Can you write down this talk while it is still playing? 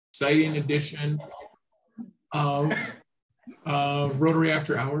exciting edition of Rotary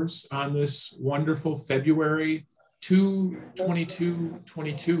After Hours on this wonderful February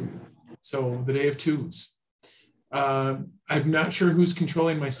 2/22/22. So the day of twos. I'm not sure who's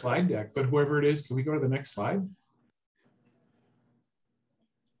controlling my slide deck, but whoever it is, can we go to the next slide?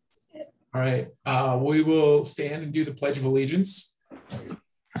 All right, we will stand and do the Pledge of Allegiance.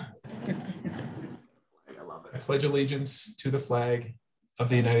 I pledge allegiance to the flag of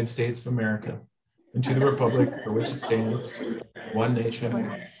the United States of America and to the republic for which it stands, one nation,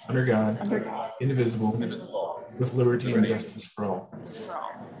 under God, indivisible, with liberty and justice for all.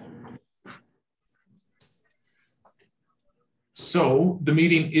 So the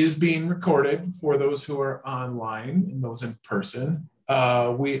meeting is being recorded for those who are online and those in person.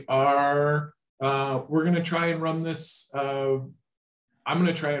 We're going to try and run this. I'm going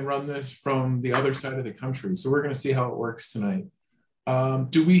to try and run this from the other side of the country. So we're going to see how it works tonight.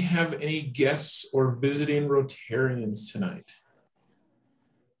 Do we have any guests or visiting Rotarians tonight?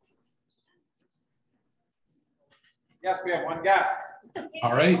 Yes, we have one guest.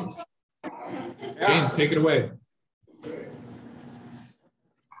 All right. Yeah. James, take it away.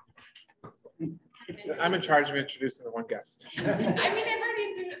 I'm in charge of introducing the one guest. I mean, I've already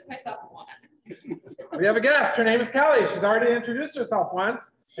introduced myself once. We have a guest. Her name is Kelly. She's already introduced herself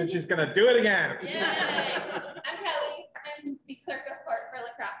once, and she's going to do it again. Yay. I'm Kelly. I'm the clerk of court for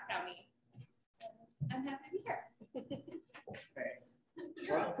La Crosse County. I'm happy to be here. Thanks.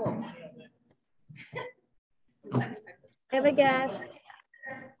 Welcome. I have a guest.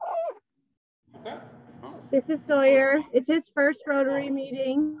 This is Sawyer. It's his first Rotary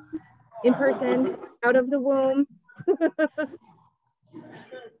meeting in person, out of the womb.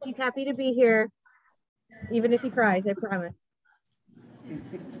 He's happy to be here, even if he cries, I promise.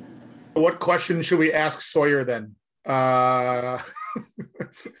 What question should we ask Sawyer then?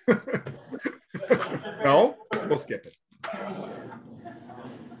 No? We'll skip it.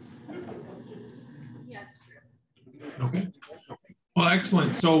 Okay. Well,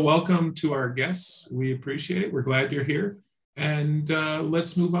 excellent. So welcome to our guests. We appreciate it. We're glad you're here. And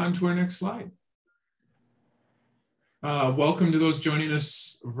let's move on to our next slide. Welcome to those joining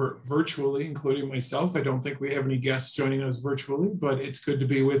us virtually, including myself. I don't think we have any guests joining us virtually, but it's good to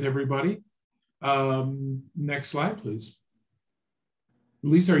be with everybody. Next slide, please.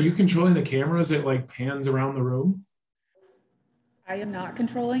 Lisa, are you controlling the camera as it like pans around the room? I am not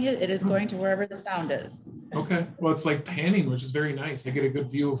controlling it. It is going to wherever the sound is. Okay. Well, it's like panning, which is very nice. I get a good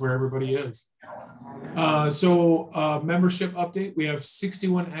view of where everybody is. Membership update. We have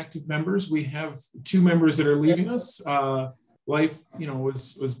 61 active members. We have 2 members that are leaving us. Life,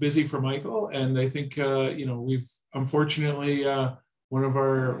 was busy for Michael, and I think we've unfortunately one of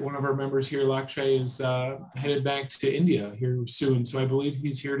our members here, Lakshay, is headed back to India here soon. So I believe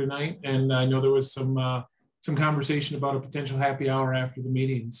he's here tonight, and I know there was some conversation about a potential happy hour after the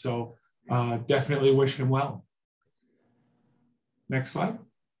meeting. So definitely wish him well. Next slide.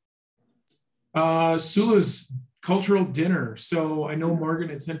 Sula's cultural dinner. So I know Morgan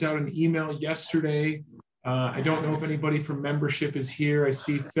had sent out an email yesterday. I don't know if anybody from membership is here. I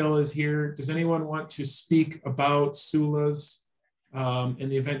see Phil is here. Does anyone want to speak about Sula's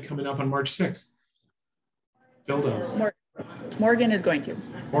and the event coming up on March 6th? Phil does. Morgan is going to.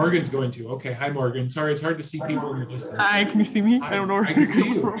 Morgan's going to. Okay. Hi, Morgan. Sorry, it's hard to see people in the distance. Hi, can you see me? I don't know where I can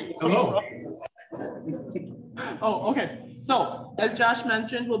see you. Hello. Oh, okay. So as Josh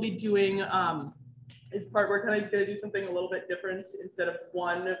mentioned, we'll be doing we're kind of going to do something a little bit different. Instead of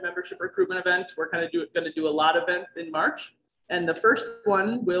one membership recruitment event, we're kind of going to do a lot of events in March. And the first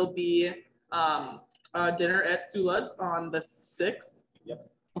one will be dinner at Sula's on the 6th.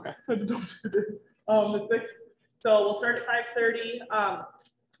 Yep. Okay. The 6th. So we'll start at 5:30.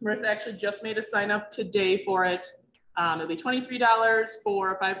 Marissa actually just made a sign up today for it. It'll be $23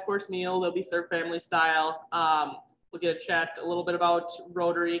 for a 5-course meal. They'll be served family style. We'll get a chat a little bit about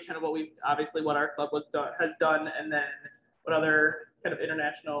Rotary, kind of what our club has done, and then what other kind of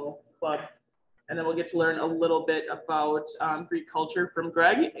international clubs. And then we'll get to learn a little bit about Greek culture from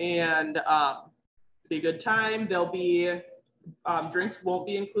Greg, and be a good time. There'll be drinks won't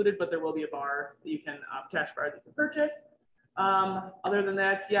be included, but there will be a bar that you can cash bar that you can purchase. Other than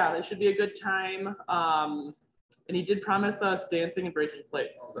that, yeah, it should be a good time. And he did promise us dancing and breaking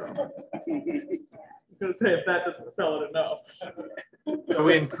plates. So I was gonna say, if that doesn't sell it enough. Are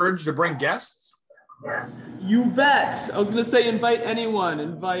we encouraged to bring guests? You bet. I was gonna say, invite anyone.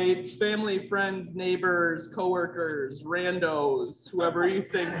 Invite family, friends, neighbors, coworkers, randos, whoever you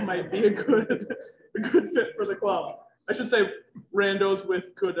think might be a good fit for the club. I should say randos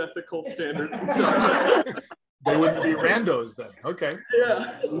with good ethical standards and stuff. They wouldn't be randos then. Okay.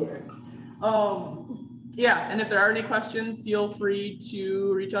 Yeah. Yeah, and if there are any questions, feel free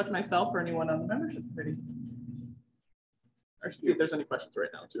to reach out to myself or anyone on the membership committee. I should see if there's any questions right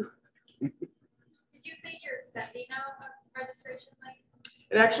now too. Did you say you're sending out a registration link?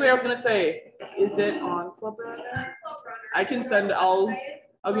 And actually, I was gonna say, is it on Club Runner? I can send. I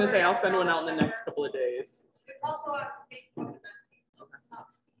was gonna say I'll send one out in the next couple of days. It's also on Facebook.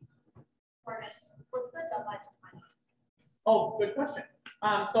 What's the deadline to sign up? Oh, good question.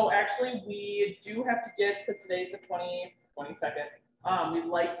 So actually, we do have to get, because today's the 22nd. We'd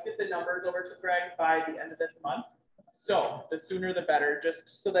like to get the numbers over to Greg by the end of this month. So the sooner the better,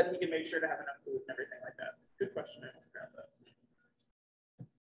 just so that he can make sure to have enough food and everything like that. Good question. I almost grabbed that.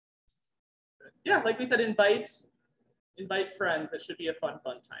 Yeah, like we said, invite friends. It should be a fun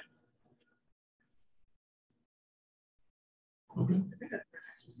time. Okay.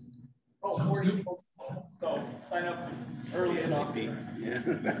 Oh, 40 people. So sign up early enough.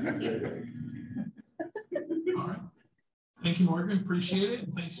 All right. Thank you, Morgan. Appreciate it.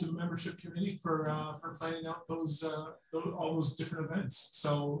 And thanks to the membership committee for planning out those all those different events.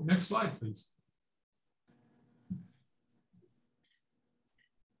 So next slide, please.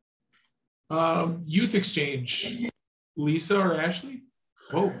 Youth exchange. Lisa or Ashley?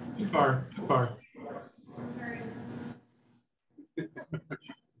 Whoa, too far, too far.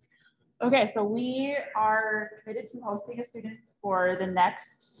 Okay, so we are committed to hosting a student for the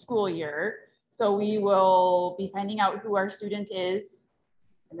next school year. So we will be finding out who our student is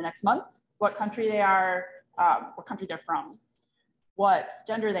in the next month, what country they are, what country they're from, what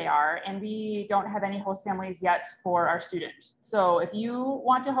gender they are, and we don't have any host families yet for our student. So if you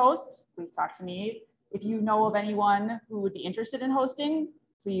want to host, please talk to me. If you know of anyone who would be interested in hosting,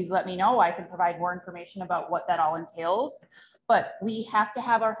 please let me know. I can provide more information about what that all entails. But we have to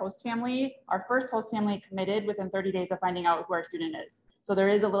have our host family, our first host family, committed within 30 days of finding out who our student is. So there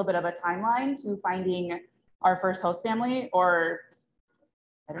is a little bit of a timeline to finding our first host family, or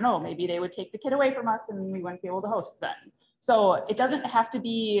I don't know, maybe they would take the kid away from us and we wouldn't be able to host then. So it doesn't have to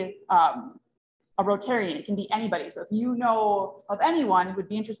be a Rotarian, it can be anybody. So if you know of anyone who would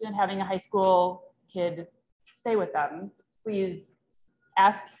be interested in having a high school kid stay with them, please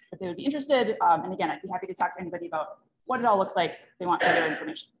ask if they would be interested. And again, I'd be happy to talk to anybody about what it all looks like if they want further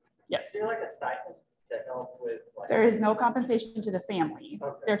information. Yes. Is there like a stipend to help with? Like, there is no compensation to the family.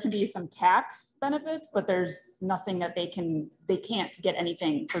 okay. There can be some tax benefits, but there's nothing that they can't get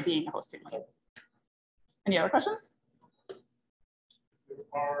anything for being a host family. Any other questions?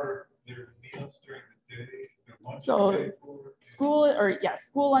 Are there meals during the day? Lunch So paid for?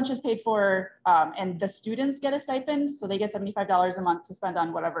 school lunch is paid for, and the students get a stipend. So they get $75 a month to spend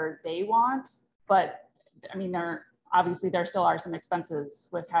on whatever they want. But I mean, obviously there still are some expenses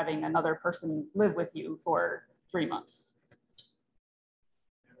with having another person live with you for 3 months.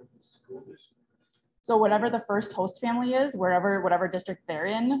 So whatever the first host family is, whatever district they're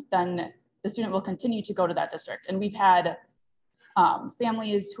in, then the student will continue to go to that district. And we've had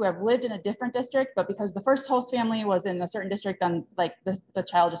families who have lived in a different district, but because the first host family was in a certain district, then like the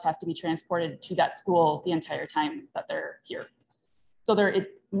child just has to be transported to that school the entire time that they're here. So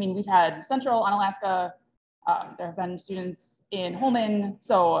we've had Central, Onalaska, there have been students in Holmen,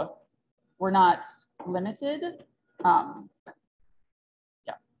 so we're not limited. Yeah.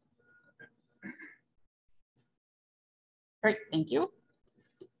 Great, thank you.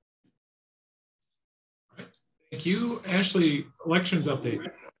 Thank you. Ashley, elections update.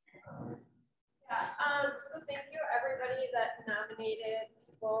 Yeah, so thank you everybody that nominated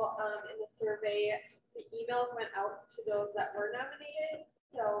people in the survey. The emails went out to those that were nominated.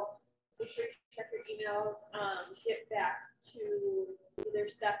 So make sure you check your emails, get back to either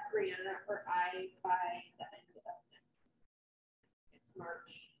Steph, Brianna, or I by the end of it's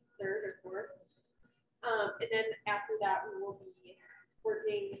March 3rd or 4th. And then after that, we will be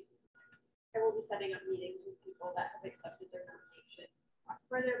working. I will be setting up meetings with people that have accepted their nomination, talk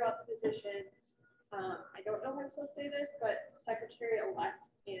further about the position. I don't know how I'm supposed to say this, but secretary-elect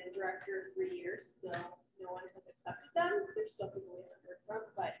and director 3 years, still no one has accepted them. There's still people we haven't heard from,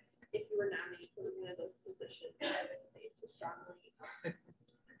 but if you were nominated for one of those positions, I would say to strongly consider it.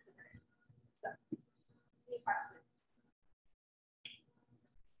 So, any questions?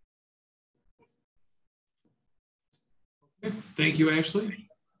 Thank you,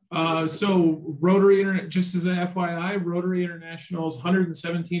 Ashley. So Rotary Internet, just as a FYI, Rotary International's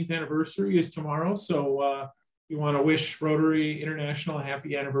 117th anniversary is tomorrow. So you want to wish Rotary International a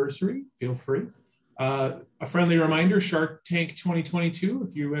happy anniversary, feel free. A friendly reminder, Shark Tank 2022,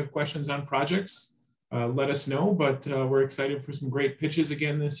 if you have questions on projects, let us know, but we're excited for some great pitches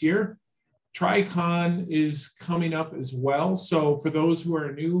again this year. TriCon is coming up as well. So for those who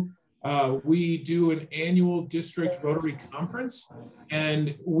are new, we do an annual district Rotary conference,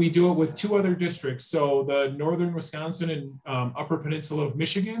 and we do it with 2 other districts. So the Northern Wisconsin and Upper Peninsula of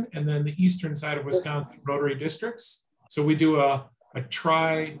Michigan, and then the Eastern side of Wisconsin Rotary districts. So we do a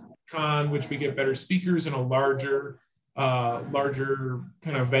TriCon, which we get better speakers and a larger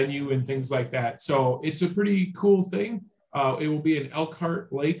kind of venue and things like that. So it's a pretty cool thing. It will be in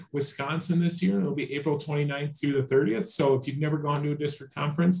Elkhart Lake, Wisconsin this year. It'll be April 29th through the 30th. So if you've never gone to a district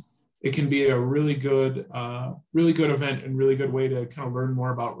conference, it can be a really good event and really good way to kind of learn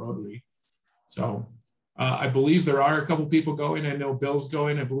more about Rotary. So I believe there are a couple people going. I know Bill's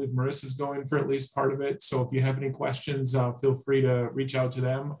going. I believe Marissa's going for at least part of it. So if you have any questions, feel free to reach out to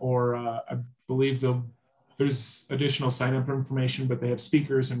them, or I believe there's additional sign up information, but they have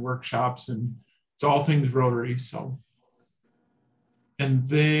speakers and workshops, and it's all things Rotary. So, and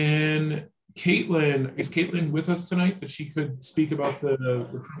then Caitlin, is Caitlin with us tonight that she could speak about the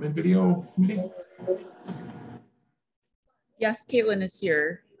recruitment video committee? Yes, Caitlin is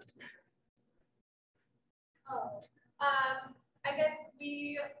here. I guess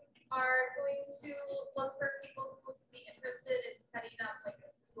we are going to look for people who would be interested in setting up like a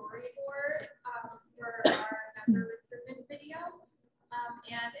storyboard for our member recruitment video.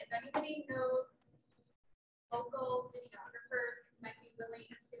 And if anybody knows local videographers who might be willing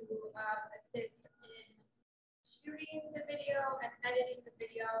to assist in shooting the video and editing the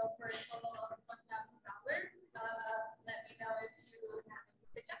video for a total of $1,000, let me know if you have any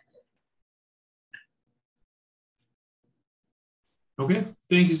suggestions. Okay,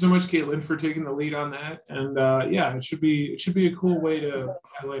 thank you so much, Caitlin, for taking the lead on that. And yeah, it should be a cool way to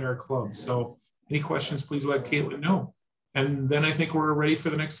highlight our club. So any questions, please let Caitlin know. And then I think we're ready for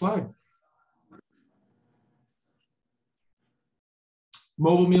the next slide.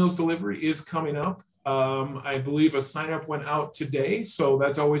 Mobile meals delivery is coming up. I believe a sign up went out today, so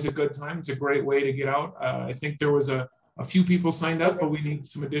that's always a good time. It's a great way to get out. I think there was a few people signed up, but we need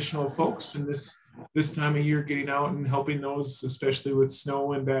some additional folks. And this time of year, getting out and helping those, especially with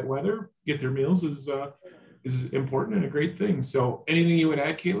snow and bad weather, get their meals is important and a great thing. So anything you would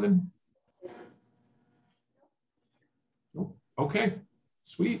add, Caitlin? Nope. Okay,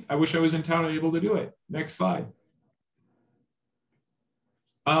 sweet. I wish I was in town and able to do it. Next slide.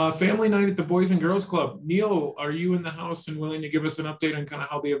 Family night at the Boys and Girls Club. Neil, are you in the house and willing to give us an update on kind of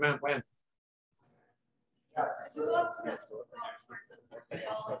how the event went? Yes. The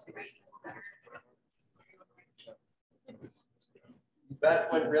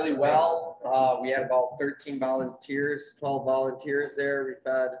event went really well. We had about 13 volunteers, 12 volunteers there. We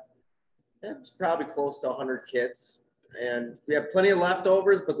fed, it was probably close to 100 kids. And we had plenty of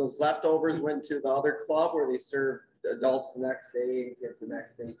leftovers, but those leftovers went to the other club where they served adults the next day, kids the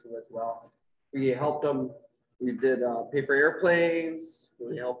next day too as well. We helped them. We did paper airplanes.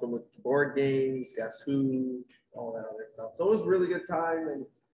 We helped them with board games, Guess Who, all that other stuff. So it was a really good time, and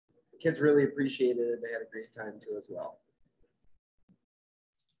the kids really appreciated it. They had a great time too as well.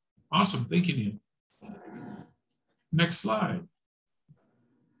 Awesome, thank you, Neil. Next slide.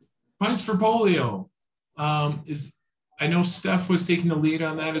 Pints for Polio. I know Steph was taking the lead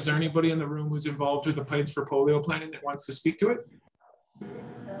on that. Is there anybody in the room who's involved with the Pints for Polio planning that wants to speak to it?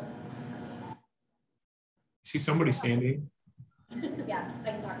 I see somebody standing. Yeah,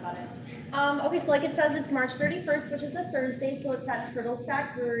 I can talk about it. Okay, so like it says, it's March 31st, which is a Thursday. So it's at Turtle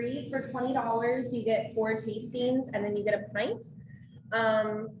Stack Brewery. For $20, you get 4 tastings and then you get a pint.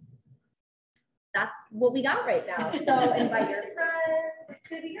 That's what we got right now. So invite your friends. It's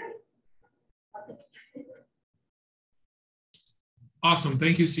gonna be great. Awesome.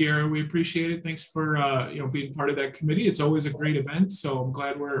 Thank you, Sierra. We appreciate it. Thanks for being part of that committee. It's always a great event. So I'm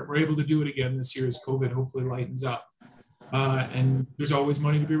glad we're able to do it again this year as COVID hopefully lightens up. And there's always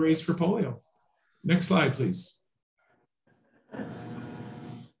money to be raised for polio. Next slide, please.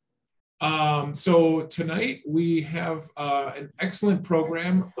 So tonight we have an excellent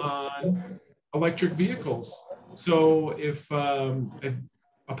program on electric vehicles. So if I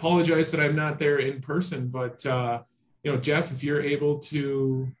apologize that I'm not there in person, but Jeff, if you're able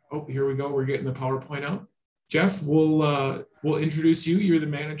to, oh, here we go. We're getting the PowerPoint out. Jeff, we'll introduce you. You're the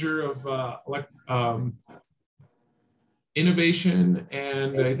manager of innovation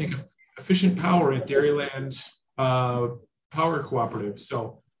and I think efficient power at Dairyland Power Cooperative.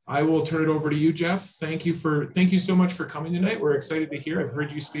 So I will turn it over to you, Jeff. Thank you so much for coming tonight. We're excited to hear. I've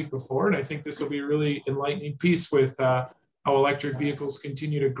heard you speak before, and I think this will be a really enlightening piece with how electric vehicles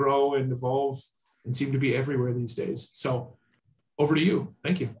continue to grow and evolve and seem to be everywhere these days. So over to you.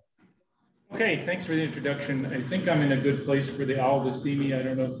 Thank you. Okay, thanks for the introduction. I think I'm in a good place for the owl to see me. I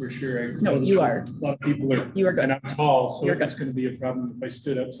don't know for sure. No, you are. A lot of people are. You are good. And I'm tall, so You're it's going to be a problem if I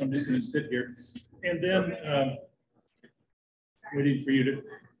stood up. So I'm just going to sit here. And then waiting for you to,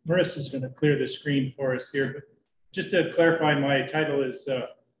 Marissa's going to clear the screen for us here. But just to clarify, my title is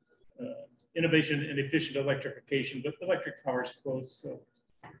Innovation and Efficient Electrification, but electric power is close. So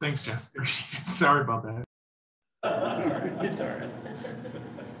Thanks, Jeff. Sorry about that. it's all right.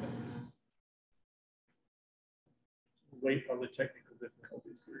 Wait while the technical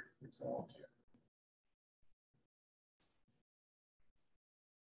difficulties are resolved here.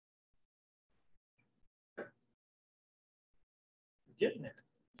 Getting there.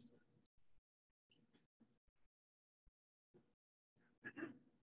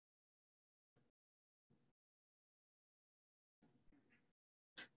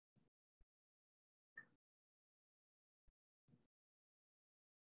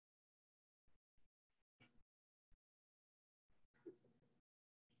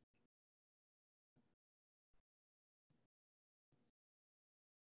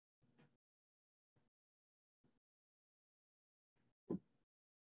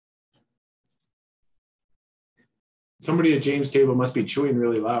 Somebody at James' table must be chewing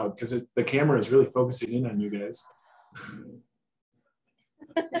really loud because the camera is really focusing in on you guys.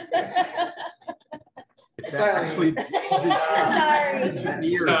 It's actually. Sorry.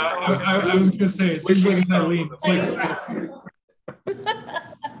 I was gonna say it seems like it's Eileen. It's like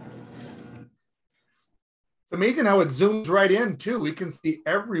It's amazing how it zooms right in too. We can see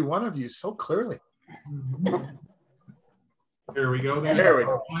every one of you so clearly. There we go. There we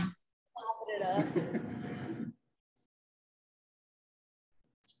go.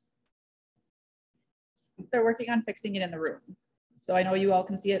 They're working on fixing it in the room. So I know you all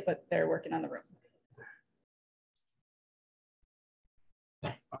can see it, but they're working on the room.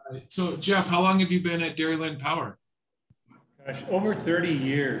 So Jeff, how long have you been at Dairyland Power? Gosh, over 30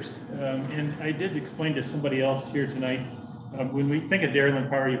 years. And I did explain to somebody else here tonight, when we think of Dairyland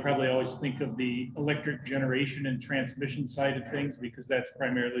Power, you probably always think of the electric generation and transmission side of things, because that's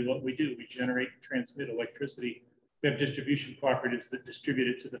primarily what we do. We generate and transmit electricity. We have distribution cooperatives that distribute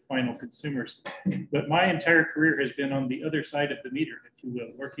it to the final consumers. But my entire career has been on the other side of the meter, if you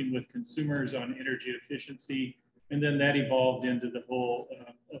will, working with consumers on energy efficiency. And then that evolved into the whole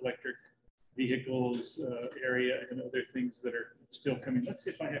electric vehicles area and other things that are still coming. Let's see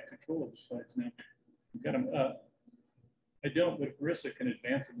if I have control of the slides now. I've got them up. I don't, but if Marissa can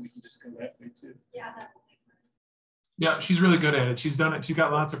advance it, we can just go that way too. Yeah, that's Yeah, she's really good at it. She's done it. She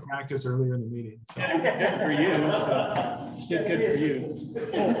got lots of practice earlier in the meeting. So. Good for you. So she did good for you.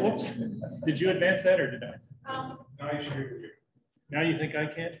 Oh, whoops. Did you advance that or did I? now you should. Now you think I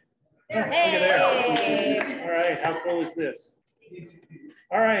can? Oh, there. look at there. All right. How cool is this?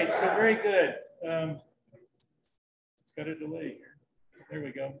 All right. So very good. It's got a delay here. There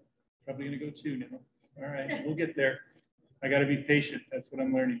we go. Probably going to go 2 now. All right. We'll get there. I got to be patient. That's what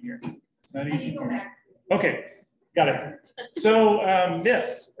I'm learning here. It's not easy for me. Okay. Got it. So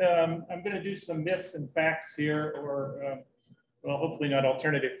myths. I'm going to do some myths and facts here, or well, hopefully not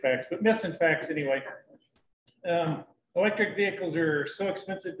alternative facts, but myths and facts anyway. Electric vehicles are so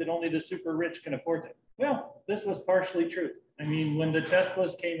expensive that only the super rich can afford them. Well, this was partially true. I mean, when the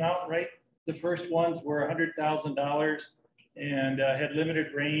Teslas came out, right, the first ones were $100,000 and had limited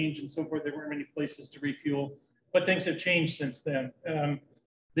range and so forth. There weren't many places to refuel, but things have changed since then.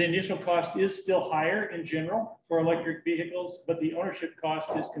 The initial cost is still higher in general for electric vehicles, but the ownership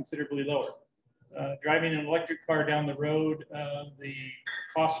cost is considerably lower. Driving an electric car down the road, the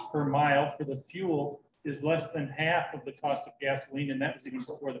cost per mile for the fuel is less than half of the cost of gasoline, and that was even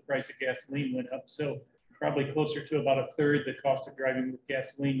before the price of gasoline went up. So probably closer to about 1/3 the cost of driving with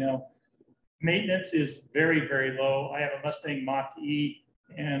gasoline now. Maintenance is very, very low. I have a Mustang Mach-E,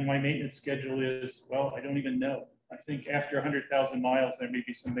 and my maintenance schedule is, well, I don't even know. I think after 100,000 miles, there may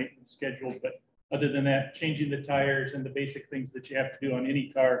be some maintenance scheduled, but other than that, changing the tires and the basic things that you have to do on any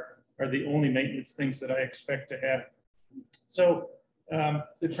car are the only maintenance things that I expect to have. So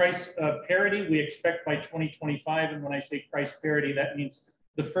the price parity we expect by 2025. And when I say price parity, that means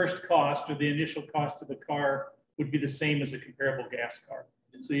the first cost or the initial cost of the car would be the same as a comparable gas car.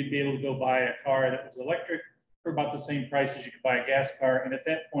 So you'd be able to go buy a car that was electric for about the same price as you could buy a gas car. And at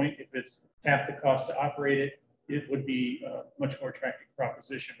that point, if it's half the cost to operate it, it would be a much more attractive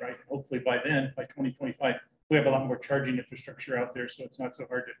proposition, right? Hopefully by then, by 2025, we have a lot more charging infrastructure out there, so it's not so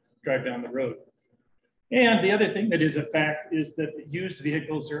hard to drive down the road. And the other thing that is a fact is that used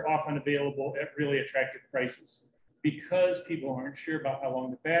vehicles are often available at really attractive prices, because people aren't sure about how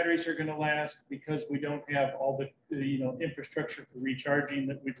long the batteries are going to last, because we don't have all the infrastructure for recharging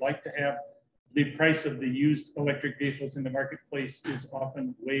that we'd like to have. the price of the used electric vehicles in the marketplace is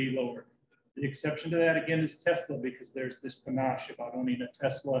often way lower. The exception to that, again, is Tesla, because there's this panache about owning a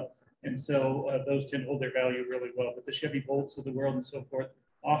Tesla. And so those tend to hold their value really well. But the Chevy Bolts of the world and so forth,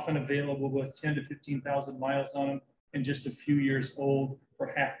 often available with 10 to 15,000 miles on them and just a few years old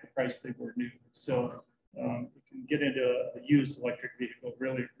for half the price they were new. So you can get into a used electric vehicle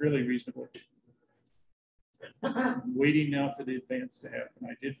really, really reasonably. I'm waiting now for the advance to happen.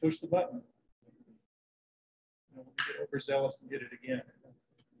 I did push the button. I don't want to get overzealous and get it again.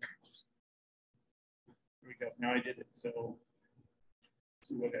 Here we go. Now I did it. So let's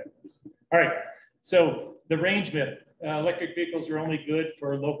see what happens. All right. So the range myth. Electric vehicles are only good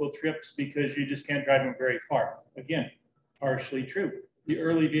for local trips because you just can't drive them very far. Again, partially true. The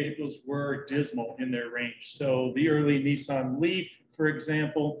early vehicles were dismal in their range. So the early Nissan Leaf, for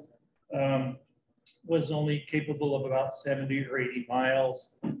example, was only capable of about 70 or 80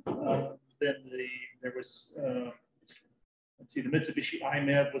 miles. Then there was, let's see, the Mitsubishi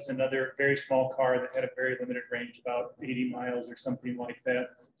i-MiEV was another very small car that had a very limited range, about 80 miles or something like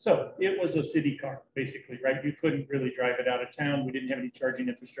that. So it was a city car, basically, right? You couldn't really drive it out of town. We didn't have any charging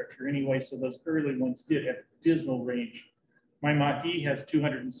infrastructure anyway, so those early ones did have dismal range. My Mach-E has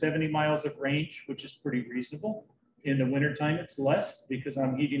 270 miles of range, which is pretty reasonable. In the wintertime, it's less because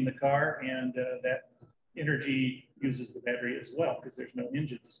I'm heating the car, and that energy uses the battery as well because there's no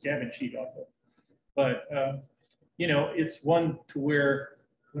engine to scavenge heat off of. But, you know, it's one to where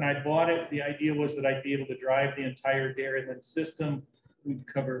when I bought it, the idea was that I'd be able to drive the entire Dairyland system. We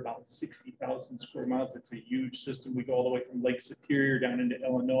cover about 60,000 square miles. It's a huge system. We go all the way from Lake Superior down into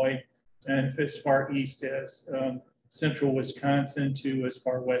Illinois and as far east as central Wisconsin to as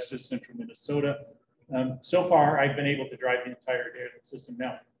far west as central Minnesota. So far, I've been able to drive the entire Dairyland system.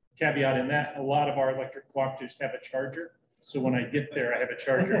 Now, caveat in that, a lot of our electric cooperatives have a charger. So when I get there, I have a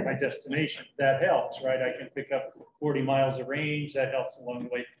charger at my destination. That helps, right? I can pick up 40 miles of range. That helps along the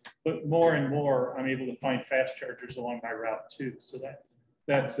way. But more and more, I'm able to find fast chargers along my route too. So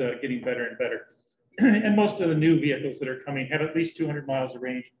that's getting better and better. And most of the new vehicles that are coming have at least 200 miles of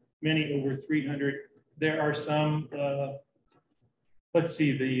range, many over 300. There are some, let's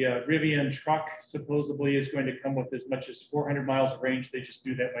see, the Rivian truck supposedly is going to come with as much as 400 miles of range. They just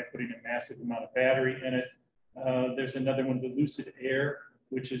do that by putting a massive amount of battery in it. There's another one, the Lucid Air,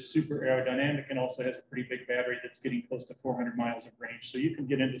 which is super aerodynamic and also has a pretty big battery that's getting close to 400 miles of range. So you can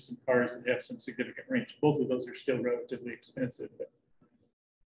get into some cars that have some significant range. Both of those are still relatively expensive. But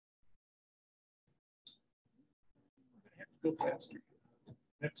I have to go faster.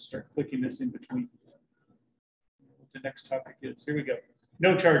 I have to start clicking this in between. What the next topic is. Here we go.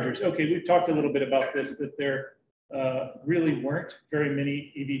 No chargers. Okay, we've talked a little bit about this, that there really weren't very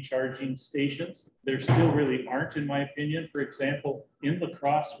many EV charging stations. There still really aren't, in my opinion. For example, in La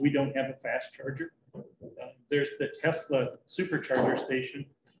Crosse, we don't have a fast charger. There's the Tesla supercharger station.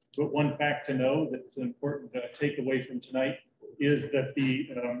 But one fact to know that's an important takeaway from tonight is that the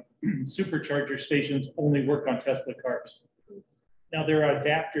supercharger stations only work on Tesla cars. Now, there are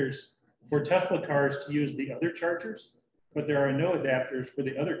adapters for Tesla cars to use the other chargers, but there are no adapters for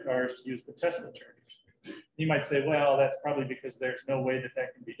the other cars to use the Tesla chargers. You might say, well, that's probably because there's no way that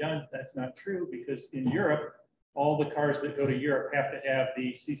that can be done. That's not true, because in Europe, all the cars that go to Europe have to have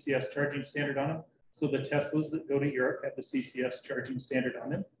the CCS charging standard on them. So the Teslas that go to Europe have the CCS charging standard on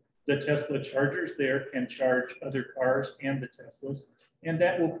them. The Tesla chargers there can charge other cars and the Teslas, and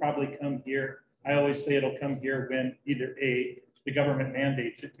that will probably come here. I always say it'll come here when either A, the government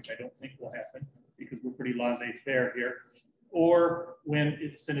mandates it, which I don't think will happen because we're pretty laissez-faire here, or when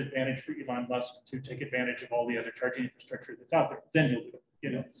it's an advantage for Elon Musk to take advantage of all the other charging infrastructure that's out there. Then he'll do it, you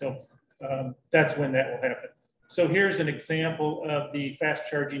know. So that's when that will happen. So here's an example of the fast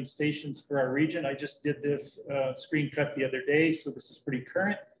charging stations for our region. I just did this screen cut the other day, so this is pretty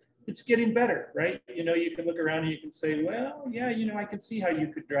current. It's getting better, right? You know, you can look around and you can say, well, yeah, you know, I can see how you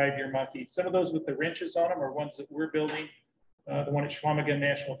could drive your Mach-E. Some of those with the wrenches on them are ones that we're building. The one at Chequamegon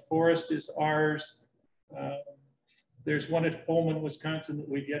National Forest is ours. There's one at Pullman, Wisconsin that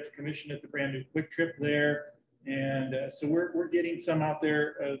we've yet to commission at the brand new Quick Trip there. And so we're getting some out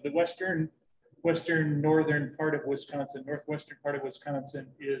there. The northern part of Wisconsin, northwestern part of Wisconsin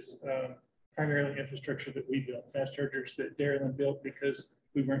is primarily infrastructure that we built, fast chargers that Dairyland built because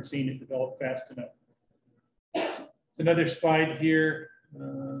we weren't seeing it develop fast enough. It's another slide here.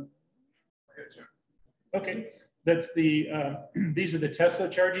 Okay, that's the, these are the Tesla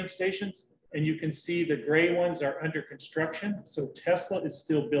charging stations. And you can see the gray ones are under construction. So Tesla is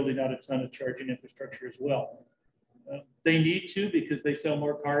still building out a ton of charging infrastructure as well. They need to because they sell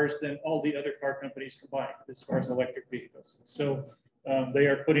more cars than all the other car companies combined as far as electric vehicles. So They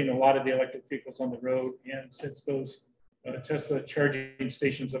are putting a lot of the electric vehicles on the road. And since those Tesla charging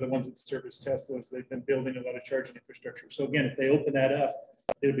stations are the ones that service Teslas, they've been building a lot of charging infrastructure. So again, if they open that up,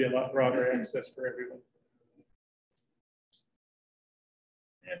 it'll be a lot broader access for everyone.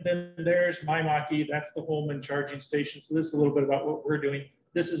 And then there's MyMaki, that's the Holman charging station. So this is a little bit about what we're doing.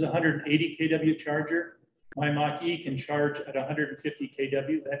 This is a 180 kW charger. MyMaki can charge at 150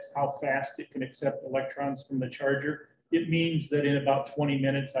 kW. That's how fast it can accept electrons from the charger. It means that in about 20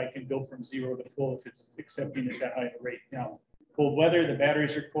 minutes, I can go from 0 to full if it's accepting at that high a rate. Now, cold weather, the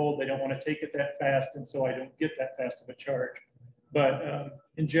batteries are cold. They don't want to take it that fast. And so I don't get that fast of a charge. But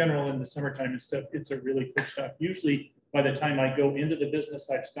in general, in the summertime and stuff, it's a really quick stop. Usually by the time I go into the business,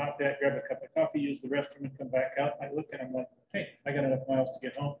 I've stopped at, grab a cup of coffee, use the restroom and come back out. I look and I'm like, hey, I got enough miles to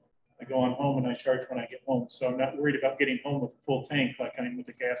get home. I go on home and I charge when I get home. So I'm not worried about getting home with a full tank like I am with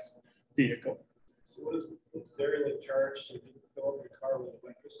a gas vehicle. So what's Dairyland charge so you can fill up your car with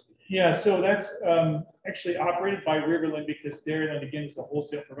electricity? Yeah, so that's actually operated by Riverland because Dairyland, again, is the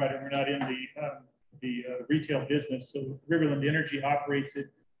wholesale provider. We're not in the retail business. So Riverland Energy operates it.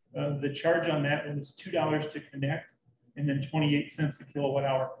 The charge on that one is $2 to connect and then 28 cents a kilowatt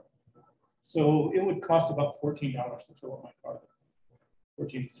hour. So it would cost about $14 to fill up my car. $14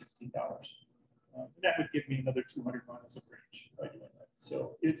 to $16. That would give me another 200 miles of range by doing that.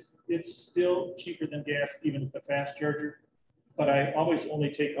 So it's still cheaper than gas, even with the fast charger. But I always only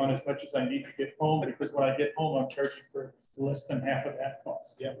take on as much as I need to get home because when I get home, I'm charging for less than half of that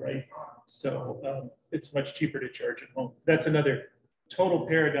cost. Yeah, right. So it's much cheaper to charge at home. That's another total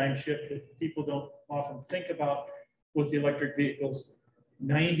paradigm shift that people don't often think about with the electric vehicles.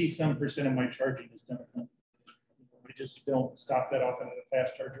 90-some% of my charging is done at home. We just don't stop that often at a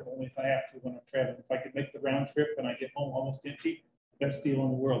fast charger, only if I have to when I'm traveling. If I could make the round trip and I get home almost empty, best deal in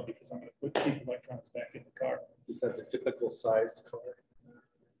the world because I'm going to keep electrons back in the car. Is that the typical sized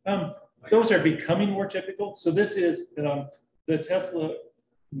car? Those are becoming more typical. So this is the Tesla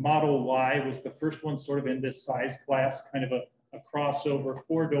Model Y was the first one sort of in this size class, kind of a crossover,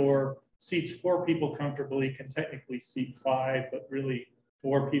 4-door, seats 4 people comfortably, can technically seat 5, but really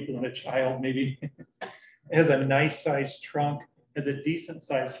 4 people and a child maybe. It has a nice sized trunk, has a decent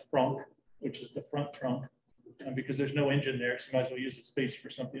sized frunk, which is the front trunk, because there's no engine there, so you might as well use the space for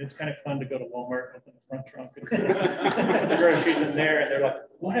something. It's kind of fun to go to Walmart and open the front trunk and put the groceries in there, and they're like,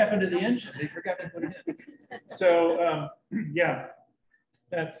 what happened to the engine? They forgot to put it in. So yeah,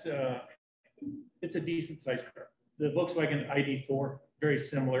 that's it's a decent sized car. The Volkswagen ID4, very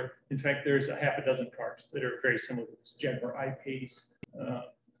similar. In fact, there's a half a dozen cars that are very similar to this. Jaguar I-Pace.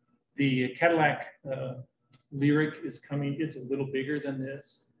 The Cadillac Lyriq is coming. It's a little bigger than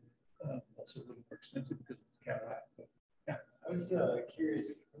this. Also a little more expensive because it's Cadillac. But yeah. I was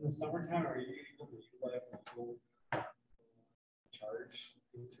curious, in the summertime, are you able to utilize the full charge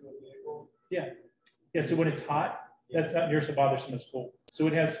into a vehicle? Yeah. Yeah, so when it's hot, that's not near so bothersome as cold. So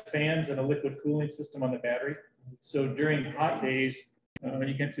it has fans and a liquid cooling system on the battery. So during hot days,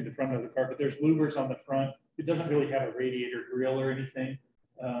 you can't see the front of the car, but there's louvers on the front. It doesn't really have a radiator grill or anything.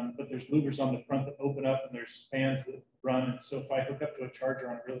 But there's louvers on the front that open up and there's fans that run. And so if I hook up to a charger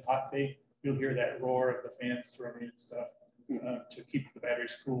on a really hot day, you'll hear that roar of the fans running and stuff to keep the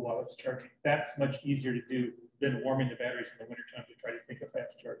batteries cool while it's charging. That's much easier to do than warming the batteries in the wintertime to try to take a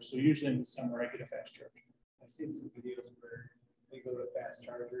fast charge. So usually in the summer, I get a fast charge. I've seen some videos where they go to fast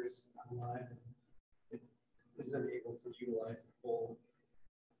chargers online. It isn't able to utilize the full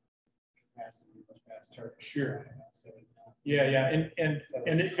capacity of a fast charger. Sure. Yeah, yeah,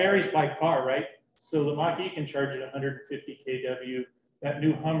 and it varies by car, right? So the Mach-E can charge at 150 kW. That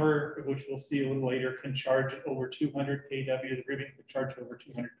new Hummer, which we'll see a little later, can charge at over 200 kW. The Rivian can charge over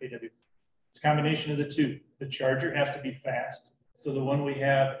 200 kW. It's a combination of the two. The charger has to be fast. So the one we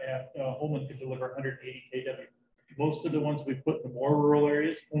have at Holman can deliver 180 kW. Most of the ones we put in the more rural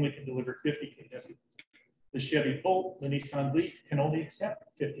areas only can deliver 50 kW. The Chevy Bolt, the Nissan Leaf can only accept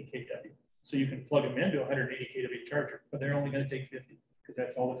 50 kW. So you can plug them into a 180 kW charger, but they're only going to take 50 because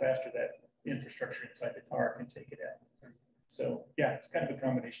that's all the faster that the infrastructure inside the car can take it at. So yeah, it's kind of a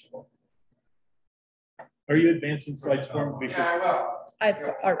combination of both. Are you advancing slides for me? Because I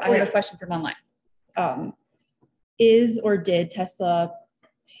have a question from online. Is or did Tesla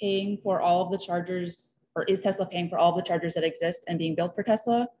paying for all of the chargers, or is Tesla paying for all the chargers that exist and being built for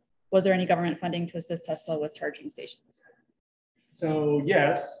Tesla? Was there any government funding to assist Tesla with charging stations? So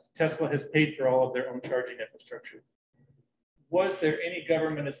yes, Tesla has paid for all of their own charging infrastructure. Was there any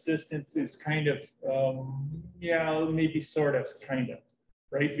government assistance? Is kind of, yeah, maybe sort of, kind of,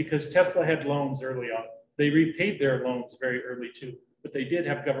 right? Because Tesla had loans early on. They repaid their loans very early too, but they did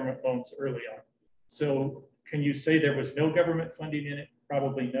have government loans early on. So Can you say there was no government funding in it?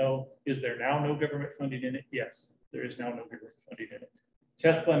 Probably no. Is there now no government funding in it? Yes, there is now no government funding in it.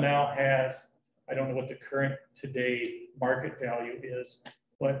 Tesla now has, I don't know what the current today market value is,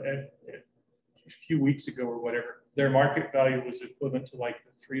 but a few weeks ago or whatever, their market value was equivalent to like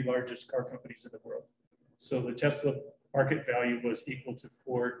the 3 largest car companies in the world. So the Tesla market value was equal to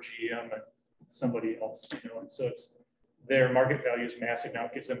Ford, GM, and somebody else, you know, and so it's their market value is massive now.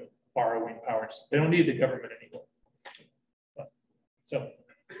 It gives them borrowing powers. They don't need the government anymore. So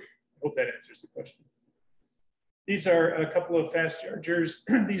I hope that answers the question. These are a couple of fast chargers.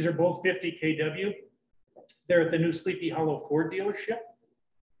 These are both 50 kW. They're at the new Sleepy Hollow Ford dealership.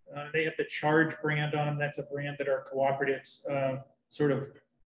 They have the Charge brand on them. That's a brand that our cooperatives sort of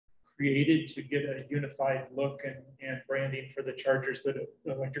created to get a unified look and branding for the chargers that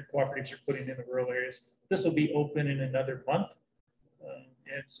electric cooperatives are putting in the rural areas. This will be open in another month.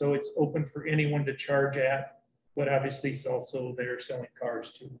 And so it's open for anyone to charge at, but obviously it's also there selling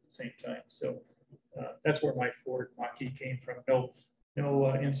cars too at the same time. So that's where my Ford Mach-E came from.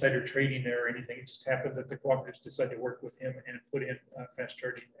 No insider trading there or anything. It just happened that the cooperatives decided to work with him and put in fast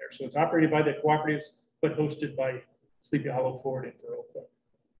charging there. So it's operated by the cooperatives, but hosted by Sleepy Hollow Ford in Viroqua.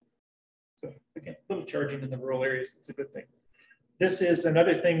 So again, a little charging in the rural areas, it's a good thing. This is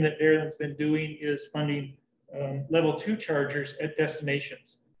another thing that Darren's been doing is funding level 2 chargers at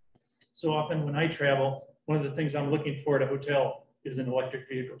destinations. So often when I travel, one of the things I'm looking for at a hotel is an electric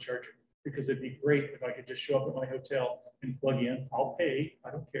vehicle charger, because it'd be great if I could just show up at my hotel and plug in. I'll pay,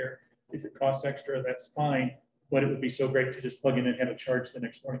 I don't care. If it costs extra, that's fine, but it would be so great to just plug in and have a charge the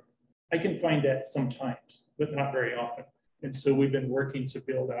next morning. I can find that sometimes, but not very often. And so we've been working to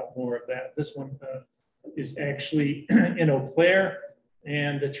build out more of that. This one is actually in Eau Claire,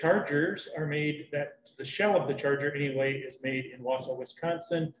 and the chargers are made, the shell of the charger anyway, is made in Wausau,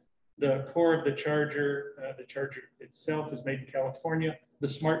 Wisconsin. The core of the charger itself is made in California. The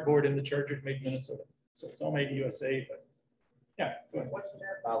smart board in the charger is made in Minnesota. So it's all made in USA, but yeah, go ahead. What's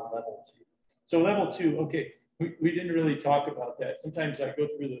about level 2? So level 2, okay. We didn't really talk about that. Sometimes I go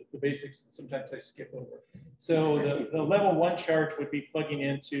through the basics, and sometimes I skip over. So the level 1 charge would be plugging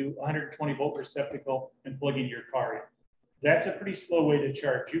into 120 volt receptacle and plugging your car in. That's a pretty slow way to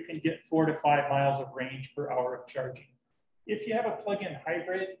charge. You can get 4 to 5 miles of range per hour of charging. If you have a plug-in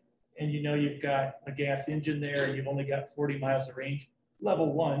hybrid and you know you've got a gas engine there and you've only got 40 miles of range,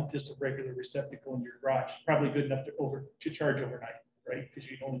 level 1, just a regular receptacle in your garage, probably good enough to charge overnight, right? Because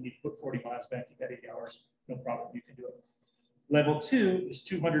you only need to put 40 miles back, you got 8 hours, no problem, you can do it. Level 2 is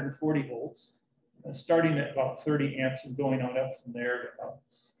 240 volts, starting at about 30 amps and going on up from there to about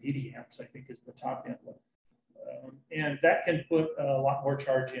 80 amps, I think is the top end one. And that can put a lot more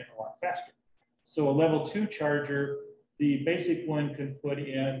charge in a lot faster. So a level 2 charger, the basic one can put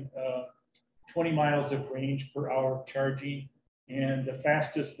in 20 miles of range per hour of charging, and the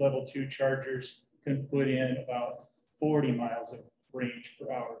fastest level 2 chargers can put in about 40 miles of range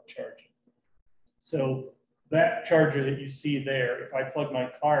per hour of charging. So that charger that you see there, if I plug my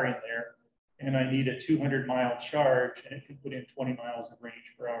car in there and I need a 200-mile charge and it can put in 20 miles of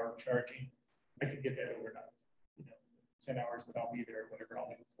range per hour of charging, I can get that overnight. 10 hours that I'll be there, whatever, I'll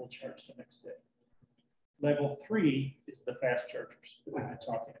have a full charge the next day. Level 3 is the fast chargers that we've been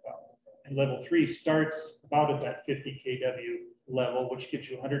talking about. And level 3 starts about at that 50 kW level, which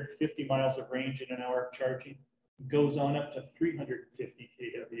gives you 150 miles of range in an hour of charging. It goes on up to 350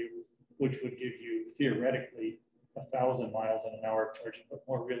 kW, which would give you theoretically 1,000 miles in an hour of charging, but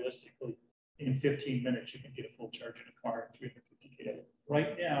more realistically, in 15 minutes, you can get a full charge in a car at 350 kW.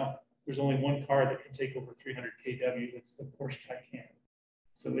 Right now, there's only one car that can take over 300 kW. It's the Porsche Taycan.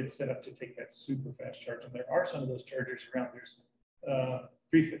 So it's set up to take that super fast charge. And there are some of those chargers around. There's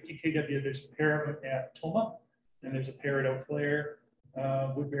 350 kW. There's a pair of them at Toma, and there's a pair at Eau Claire,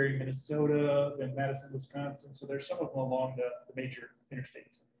 Woodbury, Minnesota, and Madison, Wisconsin. So there's some of them along the major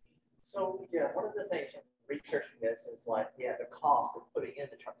interstates. So yeah, one of the things researching this is like, yeah, the cost of putting in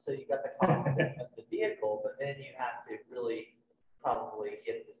the charge. So you got the cost of the vehicle, but then you have to really probably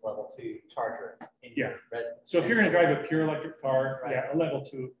get this level 2 charger in your residence. So if you're going to drive a pure electric car, right, yeah, a level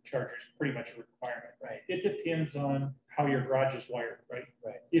 2 charger is pretty much a requirement. Right. It depends on how your garage is wired, right?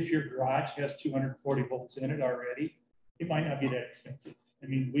 Right. If your garage has 240 volts in it already, it might not be that expensive. I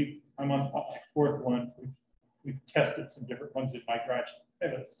mean, I'm on my 4th one. We've tested some different ones in my garage. I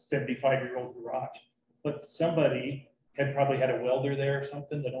have a 75-year-old garage, but somebody had probably had a welder there or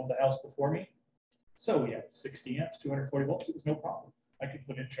something that owned the house before me. So yeah, 60 amps, 240 volts, it was no problem. I could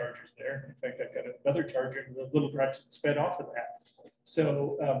put in chargers there. In fact, I've got another charger in the little garage that's fed off of that.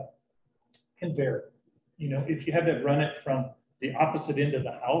 So can vary. You know, if you had to run it from the opposite end of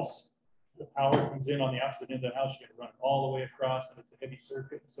the house, the power comes in on the opposite end of the house, you got to run it all the way across, and it's a heavy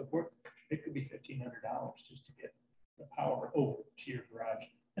circuit and so forth. It could be $1,500 just to get the power over to your garage.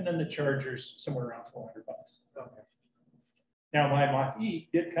 And then the charger's somewhere around $400. Okay. Now my Mach-E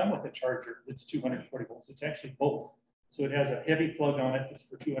did come with a charger that's 240 volts. It's actually both. So it has a heavy plug on it that's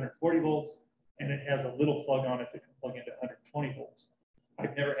for 240 volts, and it has a little plug on it that can plug into 120 volts.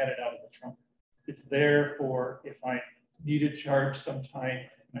 I've never had it out of the trunk. It's there for if I need to charge sometime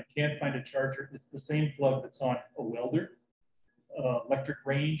and I can't find a charger. It's the same plug that's on a welder, electric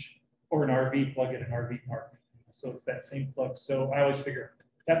range, or an RV plug at an RV park. So it's that same plug. So I always figure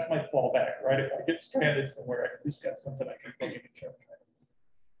that's my fallback, right? If I get stranded somewhere, I at least got something I can plug in and charge.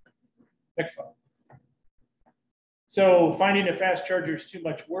 Next slide. So finding a fast charger is too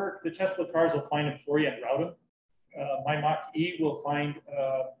much work. The Tesla cars will find them for you and route them. My Mach-E will find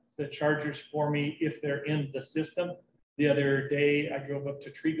the chargers for me if they're in the system. The other day, I drove up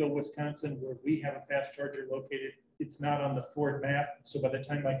to Trigo, Wisconsin, where we have a fast charger located. It's not on the Ford map. So by the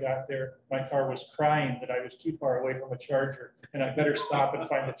time I got there, my car was crying that I was too far away from a charger and I better stop and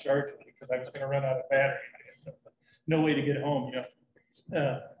find the charger because I was going to run out of battery. No way to get home, you know.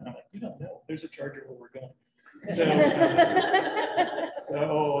 And I'm like, you don't know, there's a charger where we're going.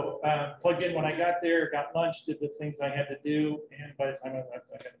 So, plugged in when I got there, got lunch, did the things I had to do, and by the time I left,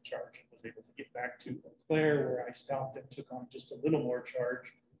 I had a charge and was able to get back to Eau Claire, where I stopped and took on just a little more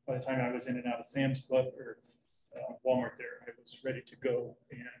charge. By the time I was in and out of Sam's Club or Walmart there, I was ready to go,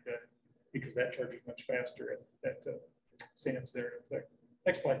 and because that charge is much faster at Sam's there in Eau Claire.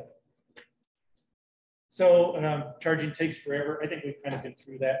 Next slide. So charging takes forever. I think we've kind of been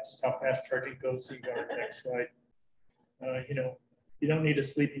through that, just how fast charging goes. So you got our next slide. You know, you don't need a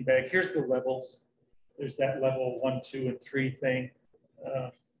sleeping bag. Here's the levels. There's that level 1, 2, and 3 thing.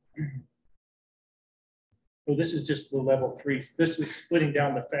 Well, this is just the level 3. This is splitting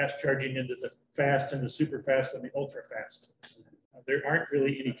down the fast charging into the fast and the super fast and the ultra fast. There aren't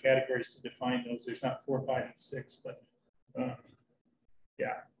really any categories to define those. There's not 4, 5, and 6, but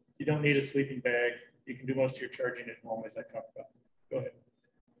yeah, you don't need a sleeping bag. You can do most of your charging at home, as I talked about. Go ahead.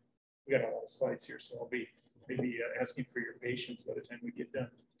 We got a lot of slides here, so I'll be maybe asking for your patience by the time we get done.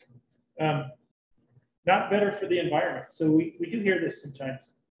 Not better for the environment. So we do hear this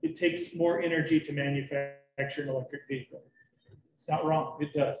sometimes. It takes more energy to manufacture an electric vehicle. It's not wrong.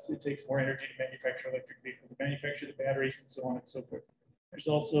 It does. It takes more energy to manufacture an electric vehicle, to manufacture the batteries and so on and so forth. There's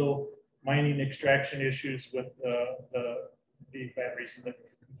also mining extraction issues with the batteries and the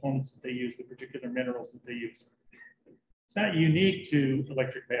components that they use, the particular minerals that they use. It's not unique to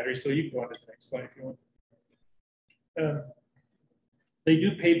electric batteries, so you can go on to the next slide if you want. They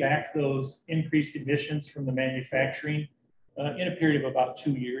do pay back those increased emissions from the manufacturing in a period of about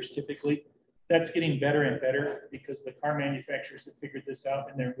 2 years, typically. That's getting better and better because the car manufacturers have figured this out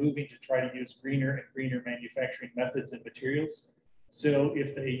and they're moving to try to use greener and greener manufacturing methods and materials. So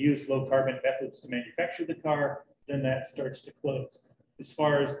if they use low carbon methods to manufacture the car, then that starts to close. As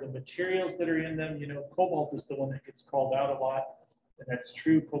far as the materials that are in them, you know, cobalt is the one that gets called out a lot. And that's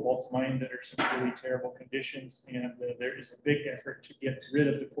true. Cobalt's mined under some really terrible conditions. And there is a big effort to get rid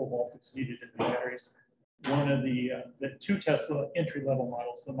of the cobalt that's needed in the batteries. One of the 2 Tesla entry-level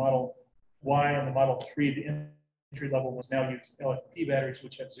models, the Model Y and the Model 3, the entry-level ones now use LFP batteries,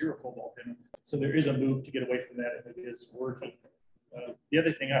 which have 0 cobalt in them. So there is a move to get away from that, and it is working. The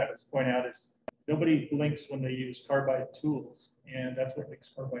other thing I always point out is nobody blinks when they use carbide tools, and that's what makes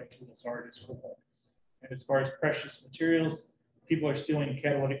carbide tools hard is cobalt. And as far as precious materials, people are stealing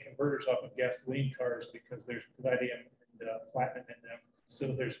catalytic converters off of gasoline cars because there's palladium and platinum in them. So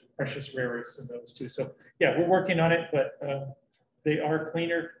there's precious rare earths in those too. So yeah, we're working on it, but they are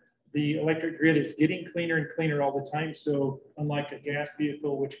cleaner. The electric grid is getting cleaner and cleaner all the time. So unlike a gas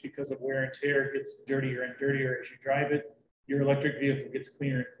vehicle, which because of wear and tear gets dirtier and dirtier as you drive it, your electric vehicle gets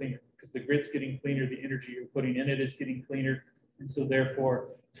cleaner and cleaner because the grid's getting cleaner, the energy you're putting in it is getting cleaner. And so therefore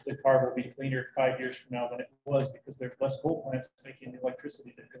the car will be cleaner 5 years from now than it was because there's less coal plants making the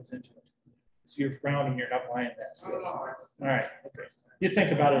electricity that goes into it. So you're frowning, you're not buying that. So, all right, okay. You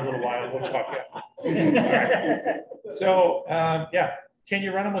think about it a little while, we'll talk after. All right. So yeah, can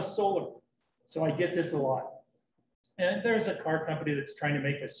you run them with solar? So I get this a lot. And there's a car company that's trying to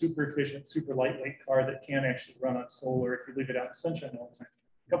make a super efficient, super lightweight car that can actually run on solar if you leave it out in the sunshine all the time.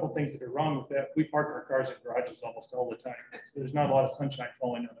 A couple of things that are wrong with that. We park our cars in garages almost all the time. So there's not a lot of sunshine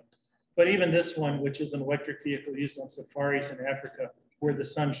falling on them. But even this one, which is an electric vehicle used on safaris in Africa, where the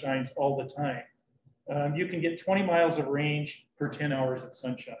sun shines all the time, you can get 20 miles of range per 10 hours of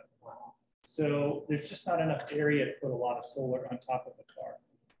sunshine. So there's just not enough area to put a lot of solar on top of the car.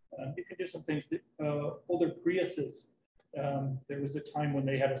 You can do some things that older Priuses There was a time when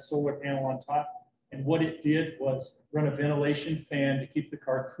they had a solar panel on top, and what it did was run a ventilation fan to keep the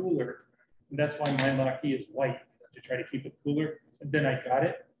car cooler. And that's why my Mach-E is white, to try to keep it cooler. And then I got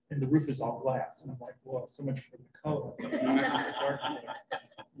it, and the roof is all glass. And I'm like, well, so much for the color.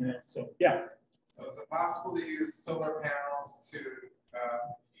 You know, so yeah. So is it possible to use solar panels to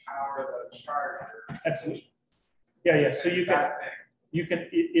power the charger? Absolutely. Yeah. So you can,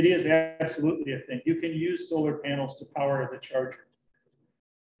 it is absolutely a thing. You can use solar panels to power the charger,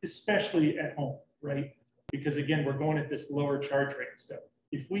 especially at home, right? Because again, we're going at this lower charge rate stuff.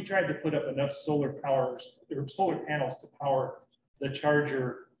 If we tried to put up enough solar panels to power the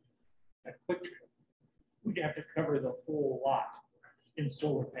charger at Quick Trip, we'd have to cover the whole lot in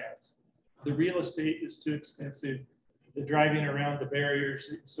solar panels. The real estate is too expensive. The driving around the barriers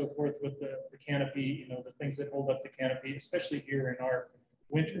and so forth with the canopy, you know, the things that hold up the canopy, especially here in our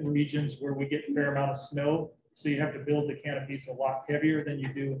winter regions where we get a fair amount of snow. So you have to build the canopies a lot heavier than you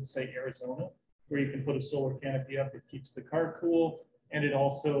do in, say, Arizona, where you can put a solar canopy up that keeps the car cool. And it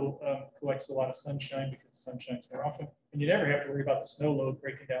also collects a lot of sunshine because the sun shines more often. And you never have to worry about the snow load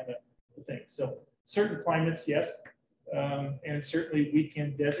breaking down the thing. So certain climates, yes. And certainly we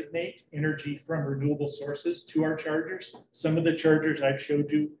can designate energy from renewable sources to our chargers. Some of the chargers I've showed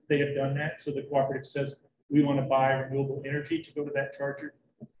you, they have done that. So the cooperative says, we want to buy renewable energy to go to that charger.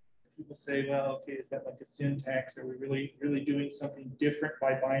 People say, well, okay, is that like a sin tax? Are we really doing something different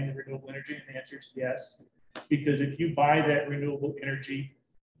by buying the renewable energy? And the answer is yes. Because if you buy that renewable energy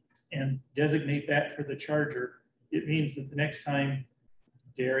and designate that for the charger, it means that the next time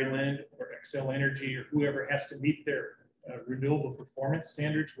Dairyland or Xcel Energy or whoever has to meet their renewable performance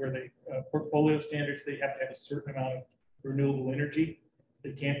standards, where they portfolio standards, they have to have a certain amount of renewable energy.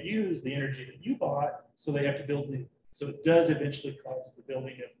 They can't use the energy that you bought, so they have to build new. So it does eventually cause the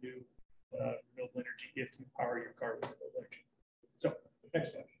building of new renewable energy if you power your car with renewable energy. So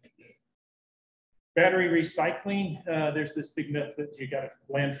next slide. Battery recycling, there's this big myth that you got to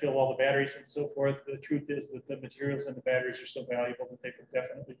landfill all the batteries and so forth. The truth is that the materials in the batteries are so valuable that they could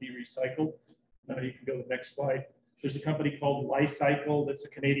definitely be recycled. You can go to the next slide. There's a company called Li-Cycle that's a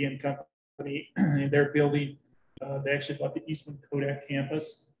Canadian company, and they're building, they actually bought the Eastman Kodak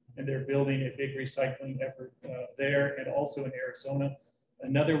campus, and they're building a big recycling effort there and also in Arizona.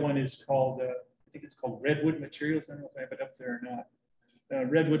 Another one is called, I think it's called Redwood Materials. I don't know if I have it up there or not.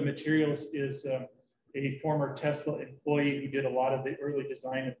 Redwood Materials is a former Tesla employee who did a lot of the early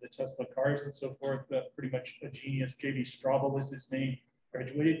design of the Tesla cars and so forth, pretty much a genius. J.B. Straubel is his name,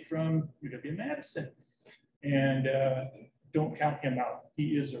 graduated from UW-Madison. And don't count him out.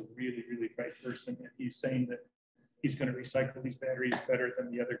 He is a really bright person, and he's saying that he's going to recycle these batteries better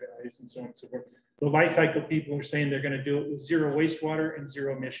than the other guys and so on and so forth. The Li-Cycle people are saying they're going to do it with zero wastewater and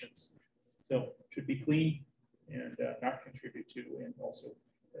zero emissions. So it should be clean and not contribute to, and also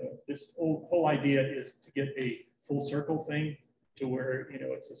this whole idea is to get a full circle thing to where, you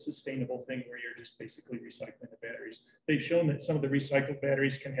know, it's a sustainable thing where you're just basically recycling the batteries. They've shown that some of the recycled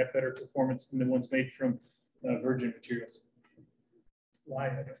batteries can have better performance than the ones made from virgin materials. Why?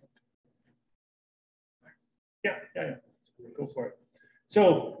 I don't know. Yeah. Go for it.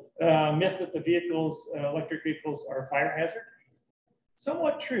 So myth that the vehicles, electric vehicles, are a fire hazard.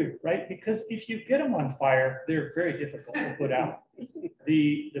 Somewhat true, right? Because if you get them on fire, they're very difficult to put out.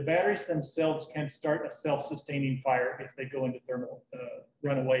 The batteries themselves can start a self-sustaining fire if they go into thermal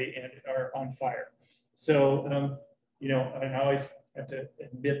runaway and are on fire. So, you know, and I always have to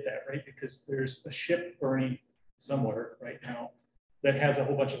admit that, right? Because there's a ship burning somewhere right now that has a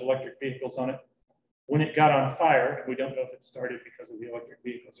whole bunch of electric vehicles on it. When it got on fire, and we don't know if it started because of the electric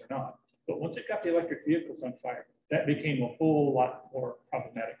vehicles or not, but once it got the electric vehicles on fire, that became a whole lot more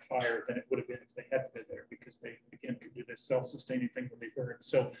problematic fire than it would have been if they had been there, because they, again, could do this self-sustaining thing when they burn.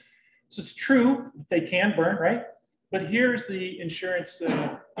 So it's true, they can burn, right? But here's the insurance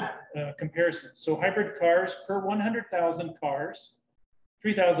comparison. So hybrid cars per 100,000 cars,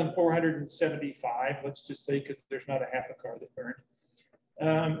 3,475, let's just say, because there's not a half a car that burned.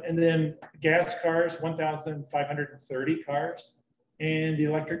 And then gas cars, 1,530 cars, and the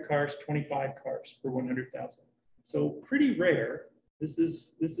electric cars, 25 cars per 100,000. So pretty rare. This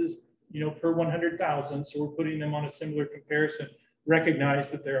is, you know, per 100,000. So we're putting them on a similar comparison.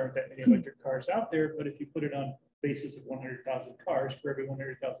 Recognize that there aren't that many electric cars out there, but if you put it on basis of 100,000 cars, for every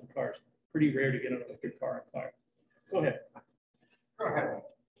 100,000 cars, pretty rare to get an electric car on fire. Go ahead. Go ahead.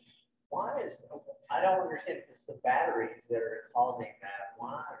 Why is, I don't understand if it's the batteries that are causing that.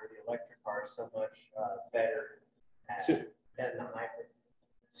 Why are the electric cars so much better than the hybrid?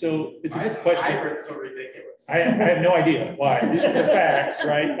 So it's a good question. Hybrid's so ridiculous. I have no idea why. These are the facts,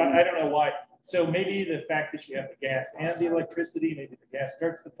 right? I don't know why. So maybe the fact that you have the gas and the electricity, maybe the gas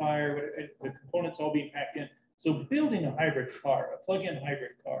starts the fire, the components all being packed in. So building a hybrid car, a plug-in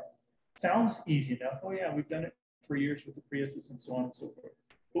hybrid car, sounds easy enough. Oh yeah, we've done it for years with the Priuses and so on and so forth.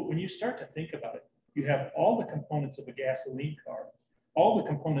 But when you start to think about it, you have all the components of a gasoline car, all the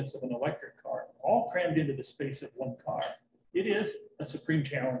components of an electric car, all crammed into the space of one car. It is a supreme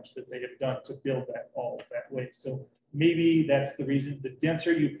challenge that they have done to build that all that way. So maybe that's the reason. The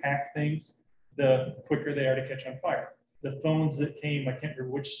denser you pack things, the quicker they are to catch on fire. The phones that came, I can't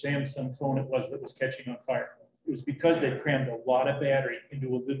remember which Samsung phone it was that was catching on fire. It was because they crammed a lot of battery into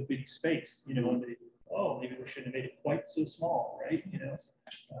a little bitty space, you know, and they, oh, maybe we shouldn't have made it quite so small, right? You know,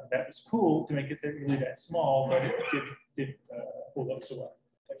 that was cool to make it really that small, but it did hold up so well.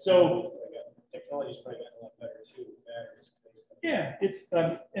 So technology's probably gotten a lot better too. Batteries. Yeah, it's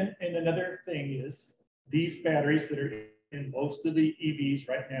and another thing is these batteries that are in most of the EVs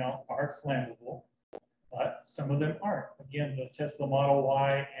right now are flammable, but some of them aren't. Again, the Tesla Model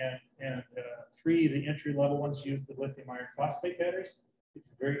Y and 3, the entry-level ones, use the lithium iron phosphate batteries.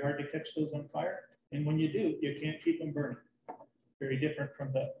 It's very hard to catch those on fire, and when you do, you can't keep them burning. Very different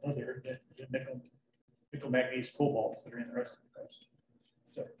from the other, the nickel manganese cobalts that are in the rest of the cars.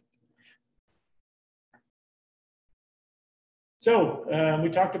 So we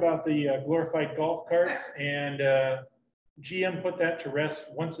talked about the glorified golf carts, and GM put that to rest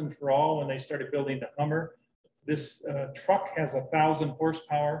once and for all when they started building the Hummer. This truck has 1,000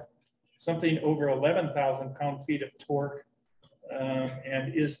 horsepower, something over 11,000 pound-feet of torque,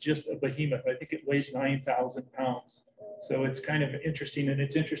 and is just a behemoth. I think it weighs 9,000 pounds. So it's kind of interesting, and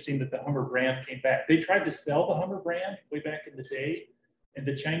it's interesting that the Hummer brand came back. They tried to sell the Hummer brand way back in the day, and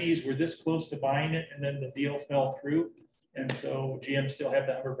the Chinese were this close to buying it, and then the deal fell through. And so GM still have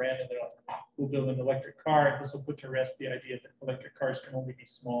the Hummer brand, and they're like, we'll build an electric car, and this will put to rest the idea that electric cars can only be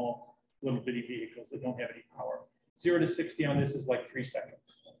small, little bitty vehicles that don't have any power. 0 to 60 on this is like 3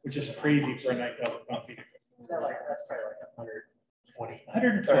 seconds, which is crazy for a 9,000 pound vehicle. Is that like, that's probably like 120?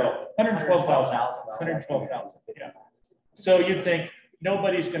 112,000, yeah. So you'd think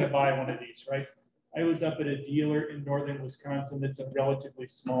nobody's going to buy one of these, right? I was up at a dealer in northern Wisconsin. It's a relatively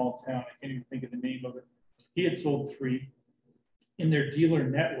small town. I can't even think of the name of it. He had sold 3. In their dealer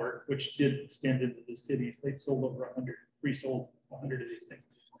network, which did extend into the cities, they'd sold over 100, resold 100 of these things.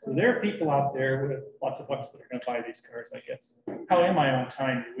 So there are people out there with lots of bucks that are going to buy these cars, I guess. How am I on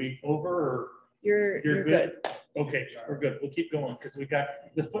time? Are we over or? You're good. Okay, we're good. We'll keep going because we got